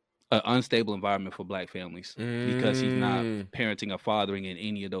unstable environment for Black families because he's not parenting or fathering in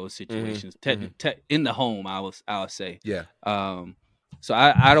any of those situations. In the home, I'll say. Yeah. So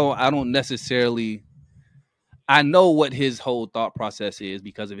I don't necessarily. I know what his whole thought process is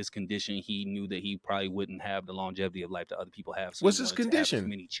because of his condition. He knew that he probably wouldn't have the longevity of life that other people have. So what's his condition?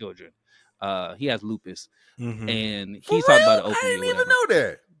 Many children. He has lupus, and For he's real? talking about it openly. I didn't even know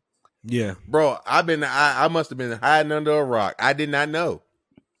that. Yeah, bro. I must have been hiding under a rock. I did not know.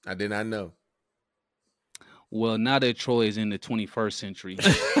 Well, now that Troy is in the 21st century,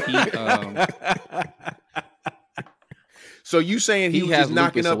 so you saying he was just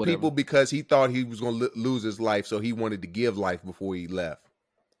knocking up people because he thought he was going to lose his life, so he wanted to give life before he left.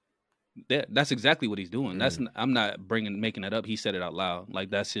 That's exactly what he's doing. I'm not making that up. He said it out loud. Like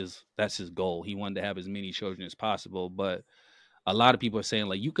that's his goal. He wanted to have as many children as possible, but a lot of people are saying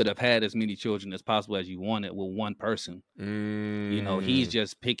like you could have had as many children as possible as you wanted with one person. He's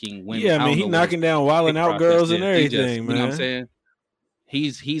just picking women. Yeah, I mean, he's knocking down wilding out girls and everything, man. You know what I'm saying?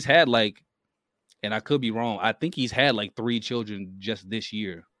 He's had like, and I could be wrong, I think he's had like 3 children just this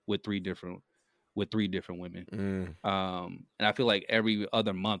year with 3 different women. And I feel like every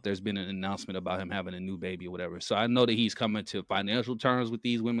other month there's been an announcement about him having a new baby or whatever. So I know that he's coming to financial terms with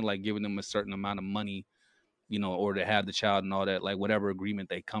these women, like giving them a certain amount of money, in order to have the child and all that, like whatever agreement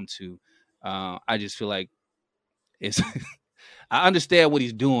they come to. I just feel like it's I understand what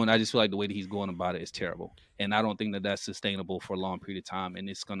he's doing. I just feel like the way that he's going about it is terrible. And I don't think that that's sustainable for a long period of time. And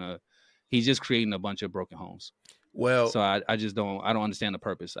he's just creating a bunch of broken homes. Well, so I don't understand the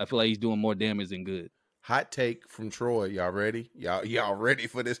purpose. I feel like he's doing more damage than good. Hot take from Troy. Y'all ready? Y'all ready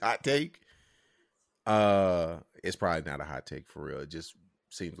for this hot take? It's probably not a hot take for real. It just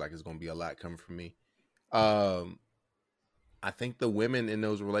seems like it's going to be a lot coming from me. I think the women in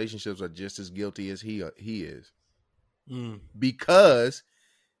those relationships are just as guilty as he is. Because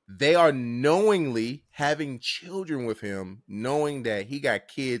they are knowingly having children with him, knowing that he got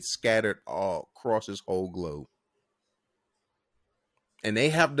kids scattered all across his whole globe. And they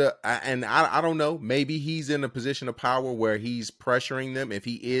have I don't know, maybe he's in a position of power where he's pressuring them. If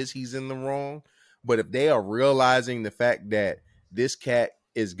he is, he's in the wrong. But if they are realizing the fact that this cat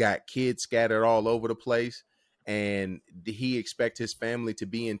has got kids scattered all over the place and he expects his family to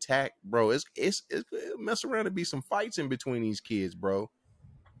be intact, bro, it's mess around to be some fights in between these kids, bro.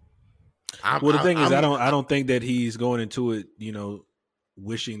 I don't think that he's going into it,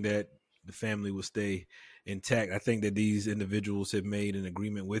 wishing that the family will stay intact. I think that these individuals have made an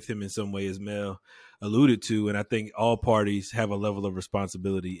agreement with him in some way, as Mel alluded to, and I think all parties have a level of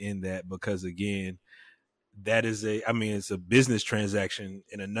responsibility in that because, again, that is it's a business transaction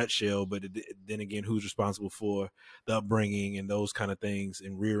in a nutshell, but then again, who's responsible for the upbringing and those kind of things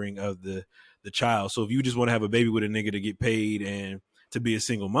and rearing of the child? So if you just want to have a baby with a nigga to get paid and to be a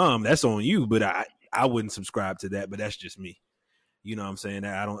single mom, that's on you, but I wouldn't subscribe to that, but that's just me. You know what I'm saying?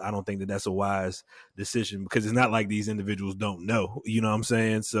 I don't think that that's a wise decision, because it's not like these individuals don't know. You know what I'm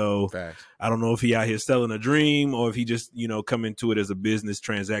saying? So Facts. I don't know if he out here selling a dream or if he just, come into it as a business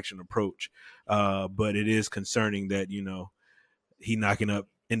transaction approach. But it is concerning that, he knocking up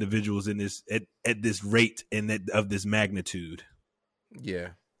individuals in this at this rate and of this magnitude. Yeah.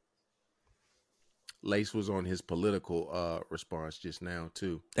 Lace was on his political response just now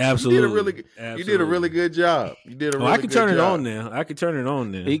too. Absolutely. You did a really good job. You did a really I good can turn job. it on now. I can turn it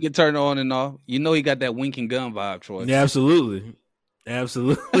on now. He can turn it on and off. You know he got that winking gun vibe, Troy. Yeah, absolutely.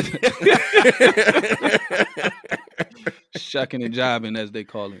 Shucking and jiving, as they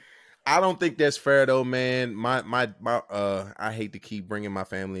call it. I don't think that's fair though, man. My I hate to keep bringing my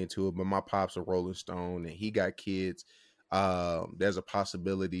family into it, but my pop's a Rolling Stone and he got kids. There's a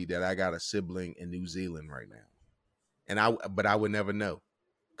possibility that I got a sibling in New Zealand right now, but I would never know,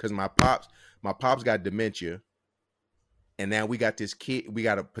 because my pops got dementia, and now we got this kid. We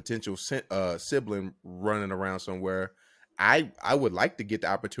got a potential sibling running around somewhere. I would like to get the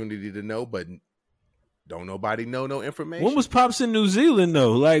opportunity to know, but don't nobody know no information. When was Pops in New Zealand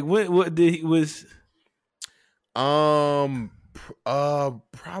though? Like what did he was? Probably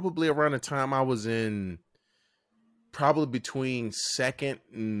around the time I was in. Probably between 2nd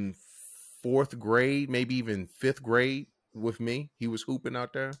and 4th grade, maybe even 5th grade with me. He was hooping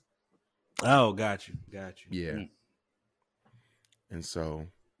out there. Oh, got you. Yeah. And so,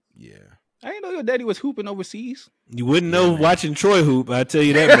 yeah. I didn't know your daddy was hooping overseas. You wouldn't know watching Troy hoop. I tell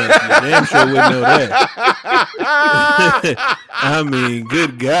you that much. You damn sure wouldn't know that. I mean,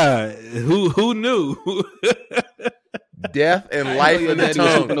 good God, who knew? Death and life in the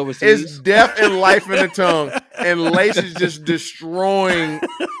tongue. It's death and life in the tongue. And Lace is just destroying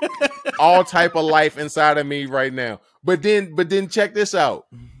all type of life inside of me right now. But then check this out.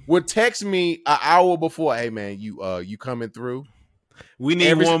 Would text me an hour before, hey man, you coming through? We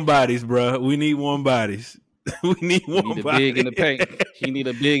need warm bodies, bro. We need warm bodies. We need warm bodies. Big in the paint. He need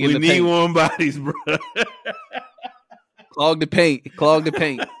a big in the paint. We need warm bodies, bro. Clog the paint.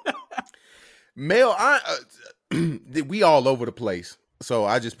 Mel, we all over the place. So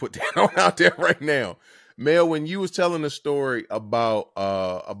I just put that on out there right now. Mel, when you was telling the story about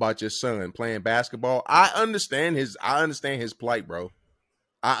your son playing basketball, I understand his plight, bro.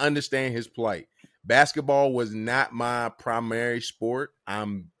 I understand his plight. Basketball was not my primary sport.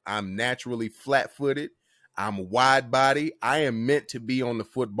 I'm naturally flat-footed. I'm wide body. I am meant to be on the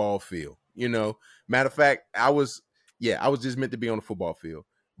football field. Matter of fact, I was just meant to be on the football field.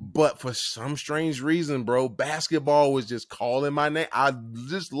 But for some strange reason, bro, basketball was just calling my name. I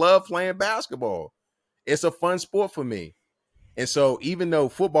just love playing basketball. It's a fun sport for me. And so even though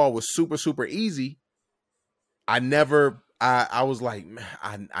football was super, super easy, I was like,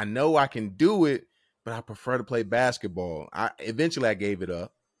 I know I can do it, but I prefer to play basketball. Eventually I gave it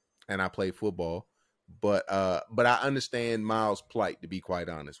up and I played football. But I understand Miles' plight, to be quite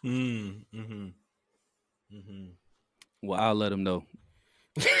honest with you. Mm-hmm. Mm-hmm. Well, I'll let him know.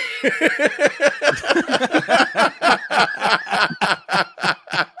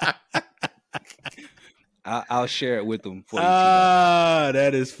 I'll share it with them for you.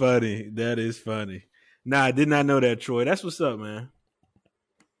 That is funny. Nah, I did not know that, Troy. That's what's up, man.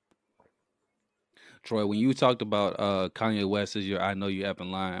 Troy, when you talked about Kanye West as your I Know You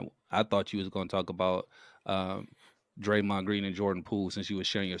Effing Lying, I thought you was going to talk about Draymond Green and Jordan Poole, since you were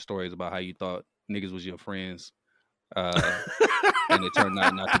sharing your stories about how you thought niggas was your friends. And it turned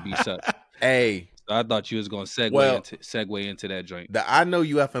out not to be such. Hey. So I thought you was going to segue into that joint. The I Know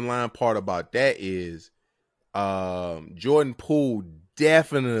You Effing Lying part about that is Jordan Poole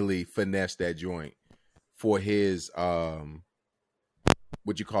definitely finessed that joint for his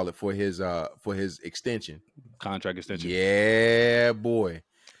what you call it, for his extension. Contract extension. Yeah, boy.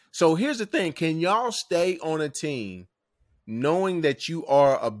 So here's the thing. Can y'all stay on a team knowing that you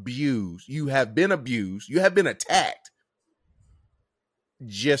are abused, you have been attacked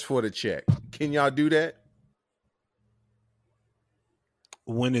just for the check? Can y'all do that?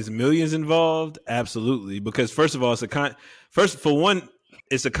 When there's millions involved, absolutely. Because first of all, it's a contract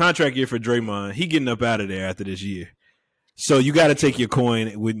year for Draymond. He getting up out of there after this year. So you got to take your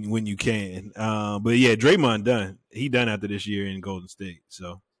coin when you can. But yeah, Draymond done. He done after this year in Golden State.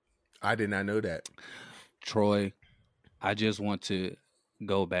 So I did not know that. Troy, I just want to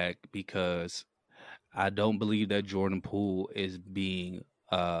go back because I don't believe that Jordan Poole is being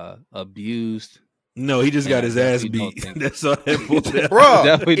abused No, he just got his ass definitely beat. That's all that boy. Bro,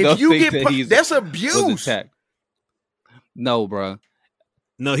 Definitely if don't you think get that he's that's was abuse. attacked. No, bro.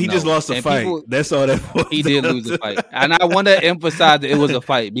 No, he just lost a And fight. That's all that was. he did lose a fight. And I want to emphasize that it was a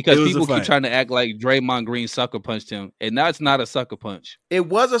fight because It was a people keep fight. trying to act like Draymond Green sucker punched him. And that's not a sucker punch. It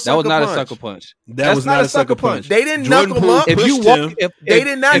was a That sucker was not punch. a sucker punch. That That's was not a sucker punch. They didn't Jordan knuckle Poole up. If you pushed walk, him. They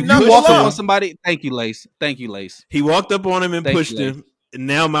did not if you knuckle walk up up. on somebody, thank you, Lace. Thank you, Lace. He walked up on him and Thank pushed you, Lace. him. And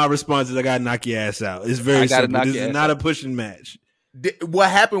now my response is I gotta knock your ass out. It's very gotta simple. knock This your is ass not out. a pushing match. What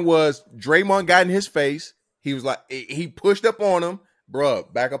happened was Draymond got in his face. He was like, he pushed up on him,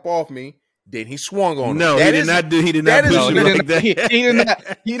 bruh, back up off me. Then he swung on him. No, he did not push him like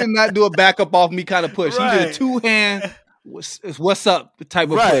that. He did not do a backup off me kind of push. Right. He did a two-hand what's up type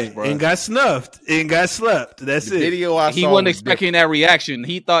of push, bro. And got snuffed and got slept. That's The it. video I He saw wasn't was expecting that reaction.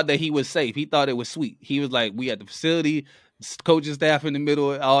 He thought that he was safe. He thought it was sweet. He was like, we at the facility, coaching staff in the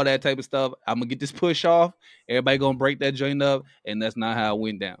middle, all that type of stuff. I'm gonna get this push off. Everybody gonna break that joint up, and that's not how it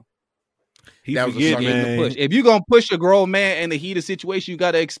went down. He That was forget, a man. Push. If you're gonna push a grown man in the heated situation,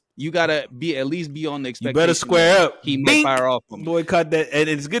 you gotta be at least be on the You expectation. better square up. He might Bink! fire off him. Boy caught that, and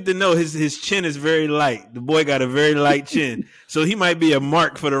it's good to know his chin is very light. The boy got a very light chin, so he might be a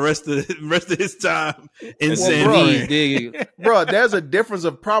mark for the rest of his time in San Fran. Bro, there's a difference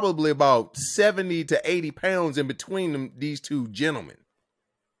of probably about 70 to 80 pounds in between them, these two gentlemen.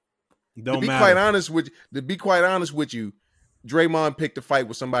 Don't to be matter. quite honest with you, Draymond picked a fight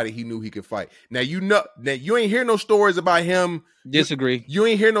with somebody he knew he could fight. Now you ain't hear no stories about him. Disagree. You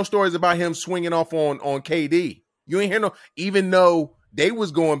ain't hear no stories about him swinging off on KD. You ain't hear no, even though they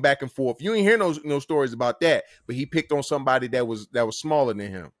was going back and forth. You ain't hear no stories about that. But he picked on somebody that was smaller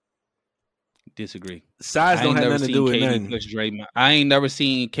than him. Disagree. Size don't have nothing to do with nothing. Push Dre. I ain't never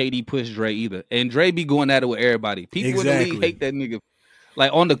seen KD push Dre either. And Dre be going at it with everybody. People in the league hate that nigga.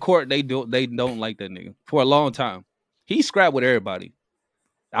 Like on the court, they don't like that nigga for a long time. He scrapped with everybody.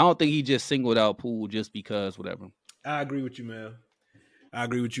 I don't think he just singled out Poole just because whatever. I agree with you, man.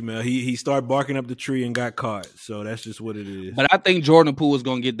 He started barking up the tree and got caught. So that's just what it is. But I think Jordan Poole is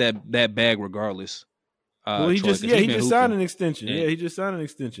gonna get that bag regardless. Well, he just signed an extension. Yeah, he just signed an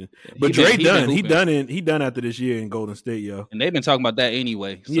extension. But Dre done. He done after this year in Golden State, yo. And they've been talking about that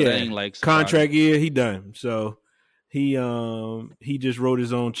anyway. So that ain't like contract year. He done. So he just wrote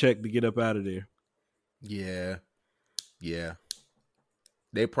his own check to get up out of there. Yeah.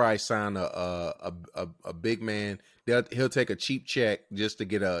 They probably sign a big man. He'll take a cheap check just to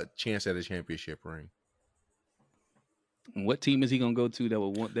get a chance at a championship ring. What team is he gonna go to that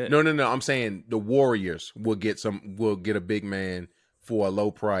would want that? No. I'm saying the Warriors will get a big man for a low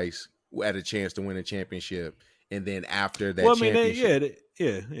price at a chance to win a championship, and then after that, championship,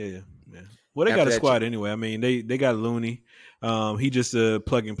 yeah. Well, they got a squad anyway. I mean, they got Looney. He just a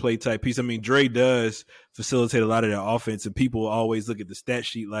plug and play type piece. I mean, Dre does facilitate a lot of their offense, and people always look at the stat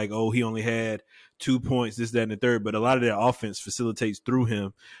sheet like, oh, he only had 2 points, this, that, and the third. But a lot of their offense facilitates through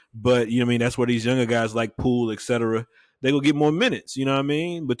him. But you know what I mean, that's where these younger guys like Poole, etc., they will get more minutes. You know what I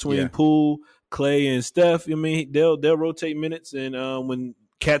mean? Between Poole, Clay, and Steph, I mean, they'll rotate minutes. And when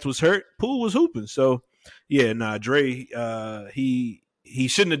Cats was hurt, Poole was hooping. So Dre, he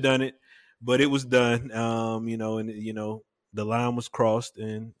shouldn't have done it, but it was done. The line was crossed,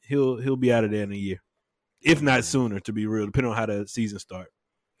 and he'll be out of there in a year, if not sooner. To be real, depending on how the season starts.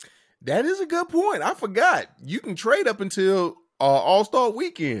 That is a good point. I forgot you can trade up until All-Star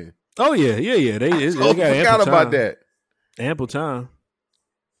Weekend. Oh yeah. They forgot about that. Ample time.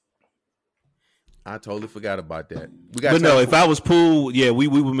 I totally forgot about that. If I was Poole, we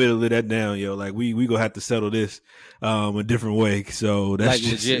would middle that down, yo. Like we gonna have to settle this a different way. So that's like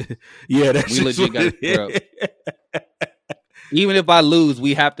just, legit. That's we legit got to square up. Even if I lose,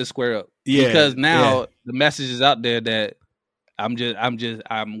 we have to square up. Yeah, because now the message is out there that I'm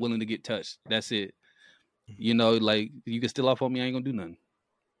willing to get touched. That's it. You know, like you can still off on me. I ain't gonna do nothing.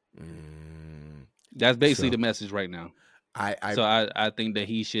 That's basically the message right now. I think that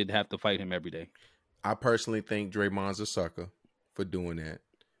he should have to fight him every day. I personally think Draymond's a sucker for doing that.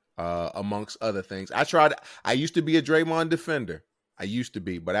 Amongst other things, I used to be a Draymond defender. I used to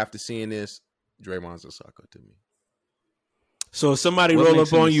be, but after seeing this, Draymond's a sucker to me. So if somebody roll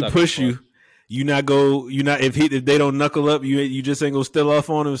up on you, push you, if they don't knuckle up, you just ain't gonna still off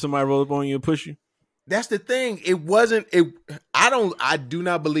on them. If somebody roll up on you and push you. That's the thing. I do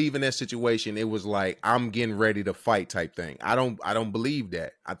not believe in that situation. It was like I'm getting ready to fight type thing. I don't believe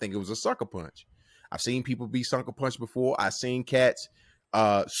that. I think it was a sucker punch. I've seen people be sucker punched before. I've seen cats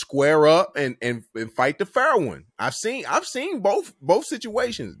square up and fight the fair one. I've seen both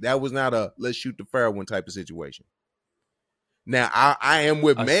situations. That was not a let's shoot the fair one type of situation. Now I am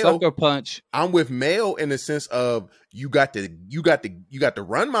with A Mel. sucker punch. I'm with Mel in the sense of you got to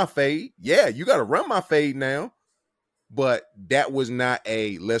run my fade. Yeah, you got to run my fade now. But that was not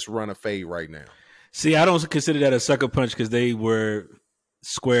a let's run a fade right now. See, I don't consider that a sucker punch because they were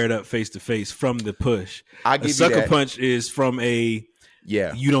squared up face to face from the push. I A give you sucker that. punch is from a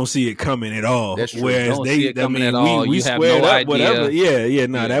Yeah, you don't see it coming at all. That's true. Whereas Don't see it coming at all. we You have squared no up, idea. whatever. Yeah, Yeah.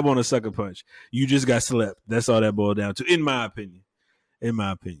 that wasn't a sucker punch. You just got slept. That's all that boiled down to, in my opinion. In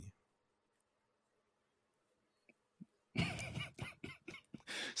my opinion.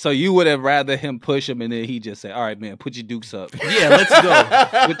 So you would have rather him push him and then he just say, "All right, man, put your dukes up." Yeah, let's go.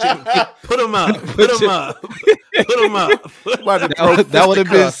 Put them up. Put them up. Put them up. That would have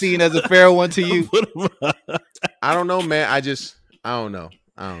been seen as a fair one to you. Put 'em up. I don't know, man. I don't know.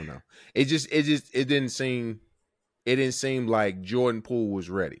 It didn't seem like Jordan Poole was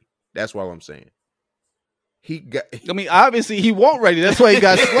ready. That's what I'm saying. He got. I mean, obviously he won't ready. That's why he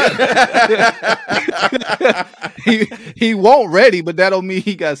got slept. he won't ready, but that don't mean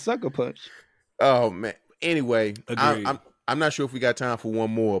he got sucker punched. Oh man. Anyway, Agreed. I'm not sure if we got time for one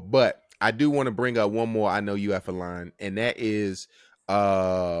more, but I do want to bring up one more. I know you have a line, and that is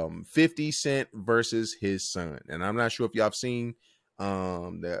 50 Cent versus his son. And I'm not sure if y'all have seen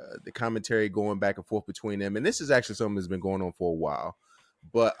the commentary going back and forth between them. And this is actually something that's been going on for a while.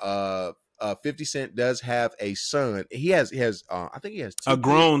 But 50 Cent does have a son. He has I think he has a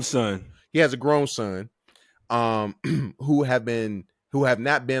grown son. He has a grown son who have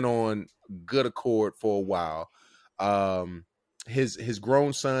not been on good accord for a while. His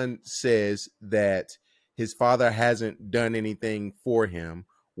grown son says that his father hasn't done anything for him,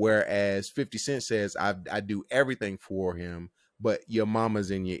 whereas 50 Cent says I do everything for him, but your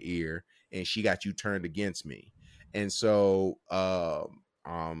mama's in your ear and she got you turned against me. And so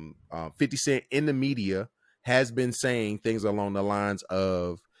 50 Cent in the media has been saying things along the lines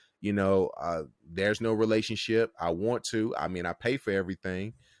of, there's no relationship. I pay for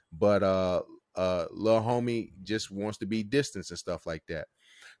everything, but little homie just wants to be distant and stuff like that.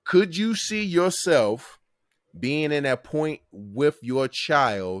 Could you see yourself being in that point with your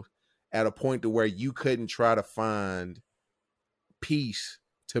child at a point to where you couldn't try to find peace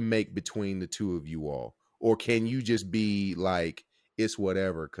to make between the two of you all? Or can you just be like, it's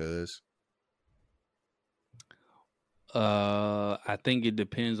whatever, cuz? I think it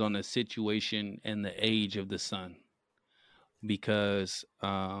depends on the situation and the age of the son. Because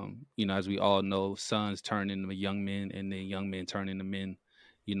as we all know, sons turn into young men and then young men turn into men.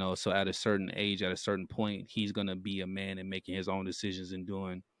 So at a certain age, at a certain point, he's gonna be a man and making his own decisions and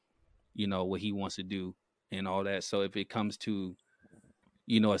doing, what he wants to do and all that. So if it comes to,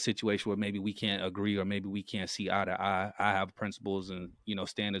 a situation where maybe we can't agree or maybe we can't see eye to eye, I have principles and,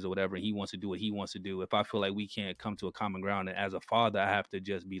 standards or whatever, and he wants to do what he wants to do. If I feel like we can't come to a common ground, and as a father, I have to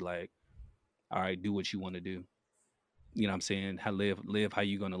just be like, all right, do what you want to do. You know what I'm saying? Live how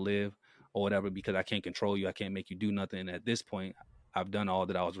you gonna live or whatever, because I can't control you. I can't make you do nothing. And at this point, I've done all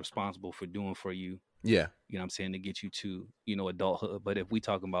that I was responsible for doing for you. Yeah. You know what I'm saying? To get you to, adulthood. But if we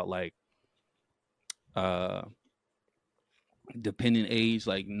talking about like dependent age,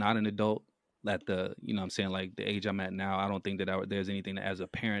 like not an adult, at the, like the age I'm at now, I don't think that there's anything that as a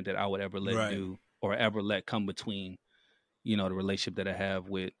parent that I would ever let do or ever let come between, the relationship that I have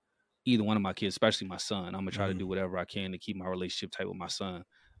with either one of my kids, especially my son. I'm gonna try to do whatever I can to keep my relationship tight with my son.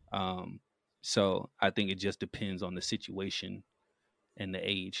 So I think it just depends on the situation and the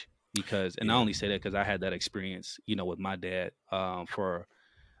age, because, and I only say that because I had that experience, with my dad.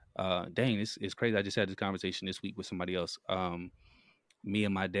 It's crazy. I just had this conversation this week with somebody else. Me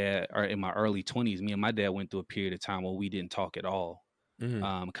and my dad are in my early 20s. Me and my dad went through a period of time where we didn't talk at all. Kind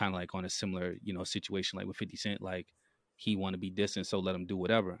of like on a similar, situation like with 50 Cent, like he wanted to be distant, so let him do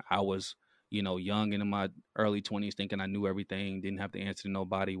whatever. I was, young and in my early 20s thinking I knew everything, didn't have to answer to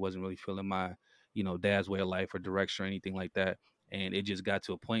nobody, wasn't really feeling my, dad's way of life or direction or anything like that. And it just got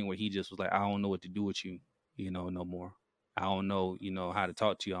to a point where he just was like, I don't know what to do with you, no more. I don't know, how to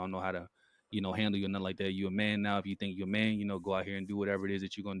talk to you. I don't know how to, handle you or nothing like that. You're a man now. If you think you're a man, go out here and do whatever it is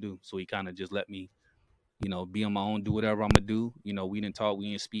that you're going to do. So he kind of just let me, be on my own, do whatever I'm gonna do. We didn't talk, we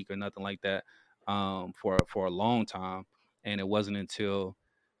didn't speak or nothing like that for a long time. And it wasn't until,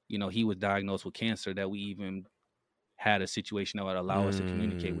 he was diagnosed with cancer that we even had a situation that would allow us to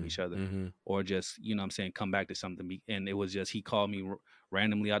communicate with each other or just, come back to something. And it was just, he called me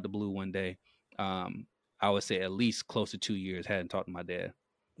randomly out the blue one day. I would say at least close to 2 years, hadn't talked to my dad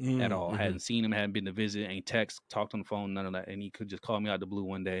at all. Hadn't seen him, hadn't been to visit, ain't text, talked on the phone, none of that. And he could just call me out the blue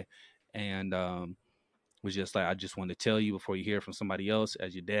one day. And, was just like, I just wanted to tell you before you hear from somebody else.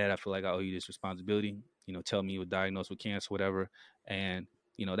 As your dad, I feel like I owe you this responsibility. tell me he was diagnosed with cancer, whatever. And,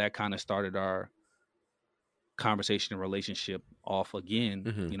 that kind of started our conversation and relationship off again.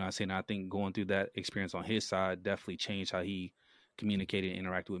 Mm-hmm. I saying, I think going through that experience on his side definitely changed how he communicated and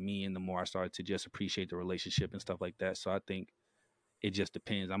interacted with me. And the more I started to just appreciate the relationship and stuff like that. So I think it just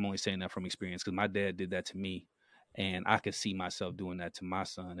depends. I'm only saying that from experience because my dad did that to me. And I could see myself doing that to my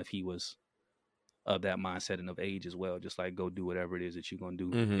son if he was of that mindset and of age as well. Just like go do whatever it is that you're going to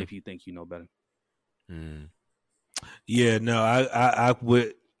do Mm-hmm. if you think you know better. Mm. Yeah, no, I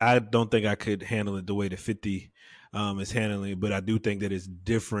would. I don't think I could handle it the way that 50 is handling it, but I do think that it's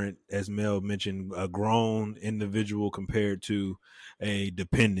different, as Mel mentioned, a grown individual compared to a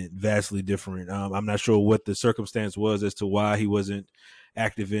dependent, vastly different. I'm not sure what the circumstance was as to why he wasn't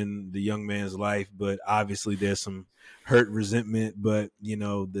active in the young man's life, but obviously there's some hurt, resentment. But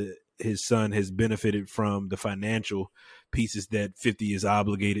his son has benefited from the financial pieces that 50 is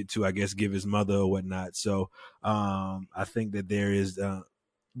obligated to, I guess, give his mother or whatnot. So I think that there's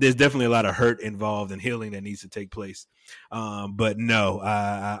definitely a lot of hurt involved and healing that needs to take place. But no,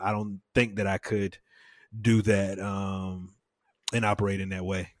 I don't think that I could do that and operate in that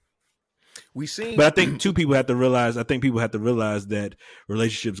way. But I think people have to realize that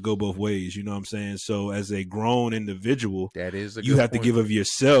relationships go both ways. You know what I'm saying? So as a grown individual, That is you have to give of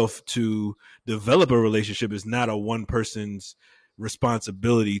yourself to develop a relationship. It's not a one person's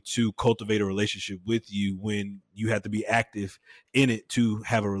responsibility to cultivate a relationship with you when you have to be active in it to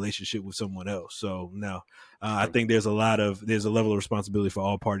have a relationship with someone else. So no, I think there's a level of responsibility for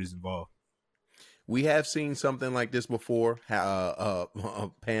all parties involved. We have seen something like this before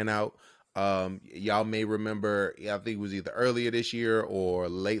pan out. Y'all may remember, I think it was either earlier this year or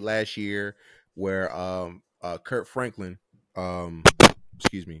late last year, where Kurt Franklin,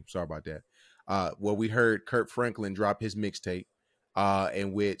 excuse me, sorry about that. Well, we heard Kurt Franklin drop his mixtape,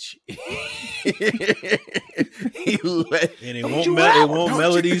 in which he let, and it won't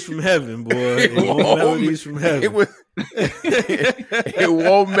melodies from heaven, boy. It won't melodies from heaven. It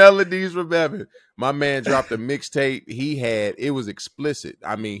won't melodies from heaven. My man dropped a mixtape. It was explicit.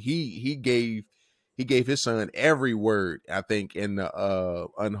 I mean, he gave his son every word, I think, in the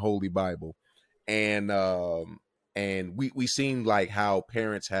unholy Bible. And we seen like how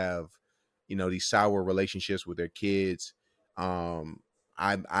parents have, these sour relationships with their kids.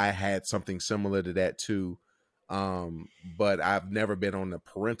 I had something similar to that too. But I've never been on the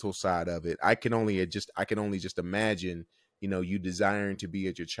parental side of it. I can only just imagine, you desiring to be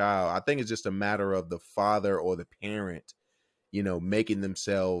at your child. I think it's just a matter of the father or the parent, making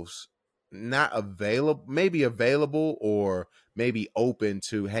themselves not available, maybe available or maybe open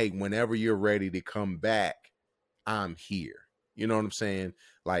to, hey, whenever you're ready to come back, I'm here. You know what I'm saying?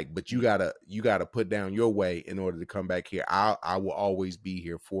 Like, but you gotta put down your way in order to come back here. I will always be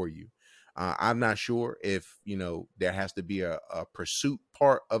here for you. I'm not sure if there has to be a pursuit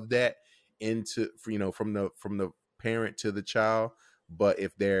part of that from the parent to the child, but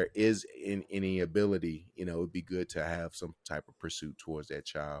if there is any ability, it'd be good to have some type of pursuit towards that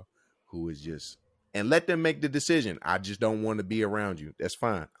child who is just, and let them make the decision. I just don't want to be around you. That's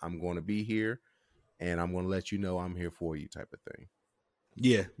fine. I'm going to be here, and I'm going to let you know I'm here for you, type of thing.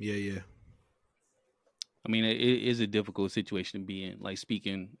 Yeah. I mean, it is a difficult situation to be in, like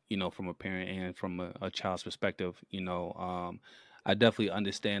speaking, from a parent and from a child's perspective. I definitely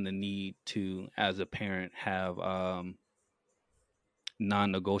understand the need to, as a parent, have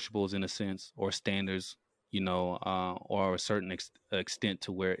non-negotiables in a sense, or standards, or a certain extent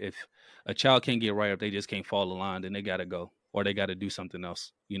to where if a child can't get right, if they just can't follow the line, then they got to go, or they got to do something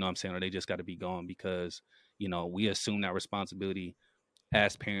else. You know what I'm saying? Or they just got to be gone because, we assume that responsibility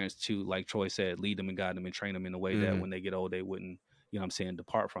as parents to, like Troy said, lead them and guide them and train them in a way that when they get old, they wouldn't,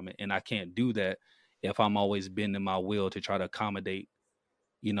 depart from it. And I can't do that if I'm always bending my will to try to accommodate,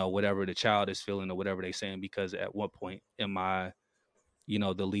 whatever the child is feeling or whatever they're saying, because at what point am I,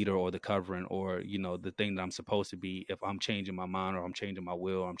 the leader or the covering or, the thing that I'm supposed to be, if I'm changing my mind or I'm changing my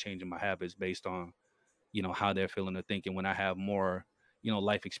will or I'm changing my habits based on, how they're feeling or thinking when I have more,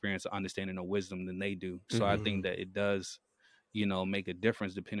 life experience, understanding, or wisdom than they do. So I think that it does, make a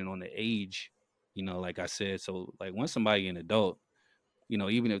difference depending on the age, like I said. So like when somebody an adult,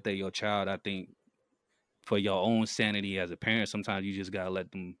 even if they're your child, I think for your own sanity as a parent, sometimes you just gotta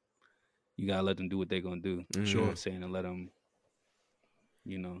let them do what they're gonna do. You know what I'm saying? And let them,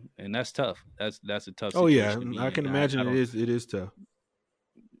 and that's tough. That's a tough situation to be in. I can imagine it is tough.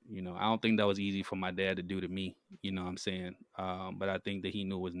 I don't think that was easy for my dad to do to me, what I'm saying. But I think that he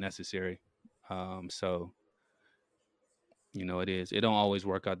knew it was necessary. So You know, it is. It don't always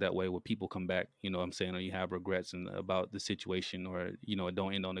work out that way where people come back, you know what I'm saying, or you have regrets and about the situation, or, you know, it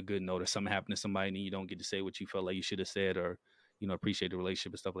don't end on a good note, or something happened to somebody and you don't get to say what you felt like you should have said, or, you know, appreciate the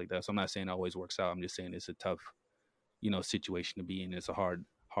relationship and stuff like that. So I'm not saying it always works out. I'm just saying it's a tough, you know, situation to be in. It's a hard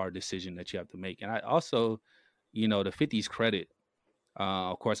decision that you have to make. And I also, you know, the 50's credit,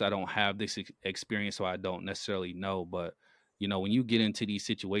 of course, I don't have this experience, so I don't necessarily know. But, you know, when you get into these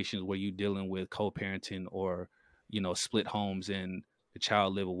situations where you're dealing with co-parenting or, you know, split homes and the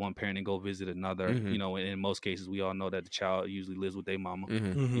child live with one parent and go visit another, you know, and in most cases, we all know that the child usually lives with their mama, you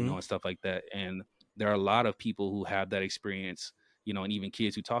know, and stuff like that. And there are a lot of people who have that experience, you know, and even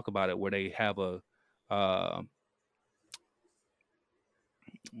kids who talk about it where they have a,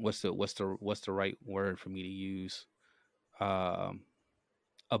 what's the right word for me to use?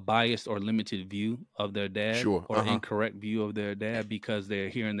 A biased or limited view of their dad, or incorrect view of their dad, because they're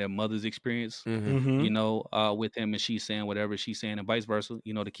hearing their mother's experience, you know, with him, and she's saying whatever she's saying, and vice versa.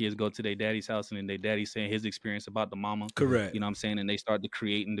 You know, the kids go to their daddy's house and then their daddy's saying his experience about the mama. Correct. You know what I'm saying? And they start to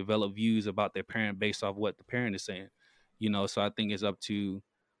create and develop views about their parent based off what the parent is saying. You know, so I think it's up to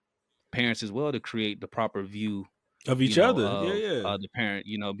parents as well to create the proper view of each other. The parent,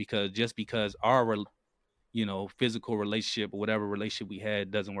 you know, because our you know, physical relationship or whatever relationship we had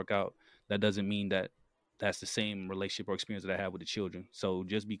doesn't work out, that doesn't mean that that's the same relationship or experience that I have with the children. So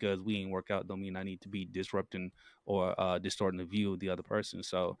just because we ain't work out don't mean I need to be disrupting or distorting the view of the other person.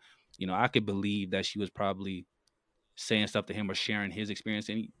 So, you know, I could believe that she was probably saying stuff to him or sharing his experience.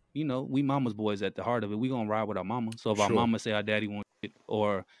 And, you know, we mama's boys at the heart of it. We gonna ride with our mama. So if our mama say our daddy wants it,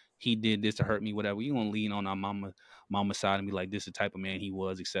 or he did this to hurt me, whatever, you gonna lean on our mama side and be like, this is the type of man he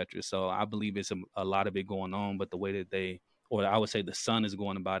was, etc. So I believe it's a lot of it going on, but the way that they, or I would say the son is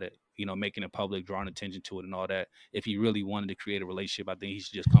going about it, you know, making it public, drawing attention to it and all that. If he really wanted to create a relationship, I think he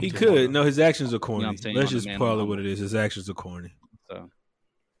should just come. He could. No, his actions are corny. You know, that's just probably what it is. His actions are corny. So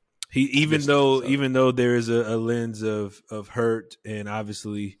he, even though there is a lens of hurt and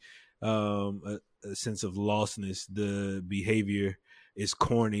obviously a sense of lostness, the behavior is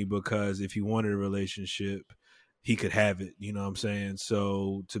corny, because if he wanted a relationship, he could have it. You know what I'm saying?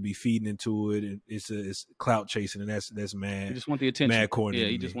 So to be feeding into it, it's clout chasing, and that's mad. You just want the attention. Mad corny. Yeah,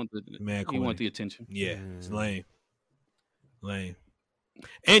 you just want the mad corny. You want the attention. Yeah, it's lame.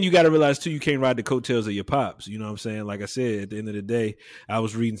 And you got to realize too, you can't ride the coattails of your pops. You know what I'm saying? Like I said, at the end of the day, I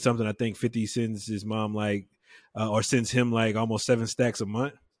was reading something. I think 50 sends his mom or sends him like almost 7 stacks a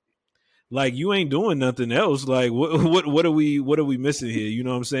month. Like, you ain't doing nothing else. Like, what are we missing here? You know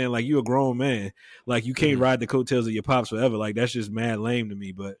what I'm saying? Like, you a grown man. Like, you can't ride the coattails of your pops forever. Like, that's just mad lame to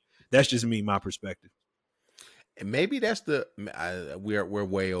me. But that's just me, my perspective. And maybe that's we're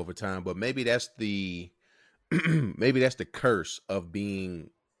way over time, but maybe that's the curse of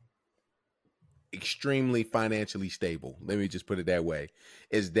being extremely financially stable. Let me just put it that way: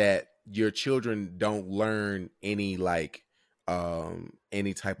 is that your children don't learn any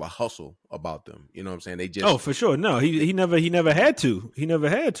type of hustle about them. You know what I'm saying? They just for sure. No, he never had to. He never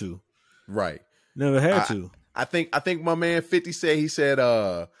had to. Right. Never had to. I think my man 50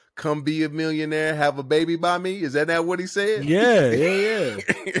 said come be a millionaire, have a baby by me. Is that not what he said? Yeah.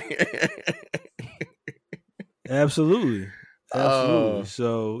 Absolutely.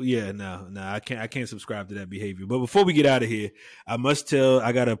 So yeah, no, I can't subscribe to that behavior. But before we get out of here, I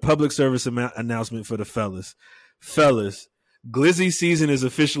got a public service announcement for the fellas. Glizzy season is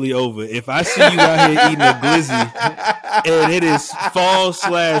officially over. If I see you out here eating a glizzy and it is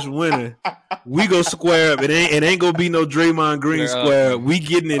fall/winter, we go square up. It ain't gonna be no Draymond Green square up. We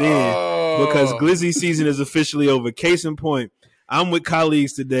getting it in, because glizzy season is officially over. Case in point, I'm with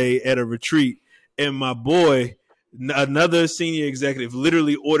colleagues today at a retreat, and my boy, another senior executive,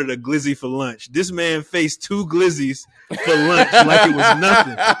 literally ordered a glizzy for lunch. This man faced 2 glizzies for lunch like it was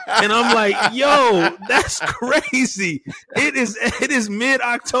nothing. And I'm like, yo, that's crazy. It is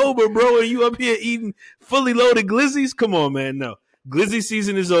mid-October, bro, and you up here eating fully loaded glizzies? Come on, man. No. Glizzy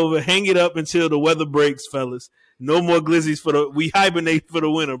season is over. Hang it up until the weather breaks, fellas. No more glizzies we hibernate for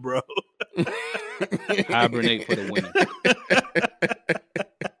the winter, bro. Hibernate for the winter.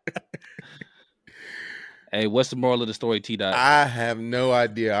 Hey, what's the moral of the story, T-Dot? I have no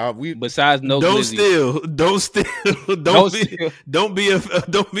idea. Besides no don't glizzy. steal. Don't be a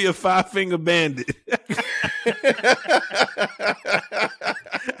 5-finger bandit.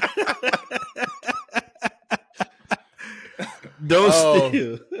 Don't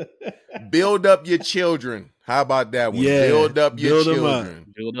steal. Build up your children. How about that one? Yeah, build up your children.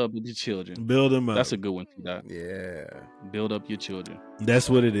 Build up your children. Build them up. That's a good one, T-Dot. Yeah. Build up your children. That's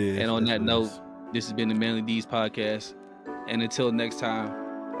what it is. And on that note, this has been the Manly D's podcast. And until next time,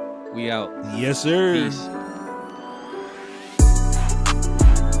 we out. Yes, sir. Peace.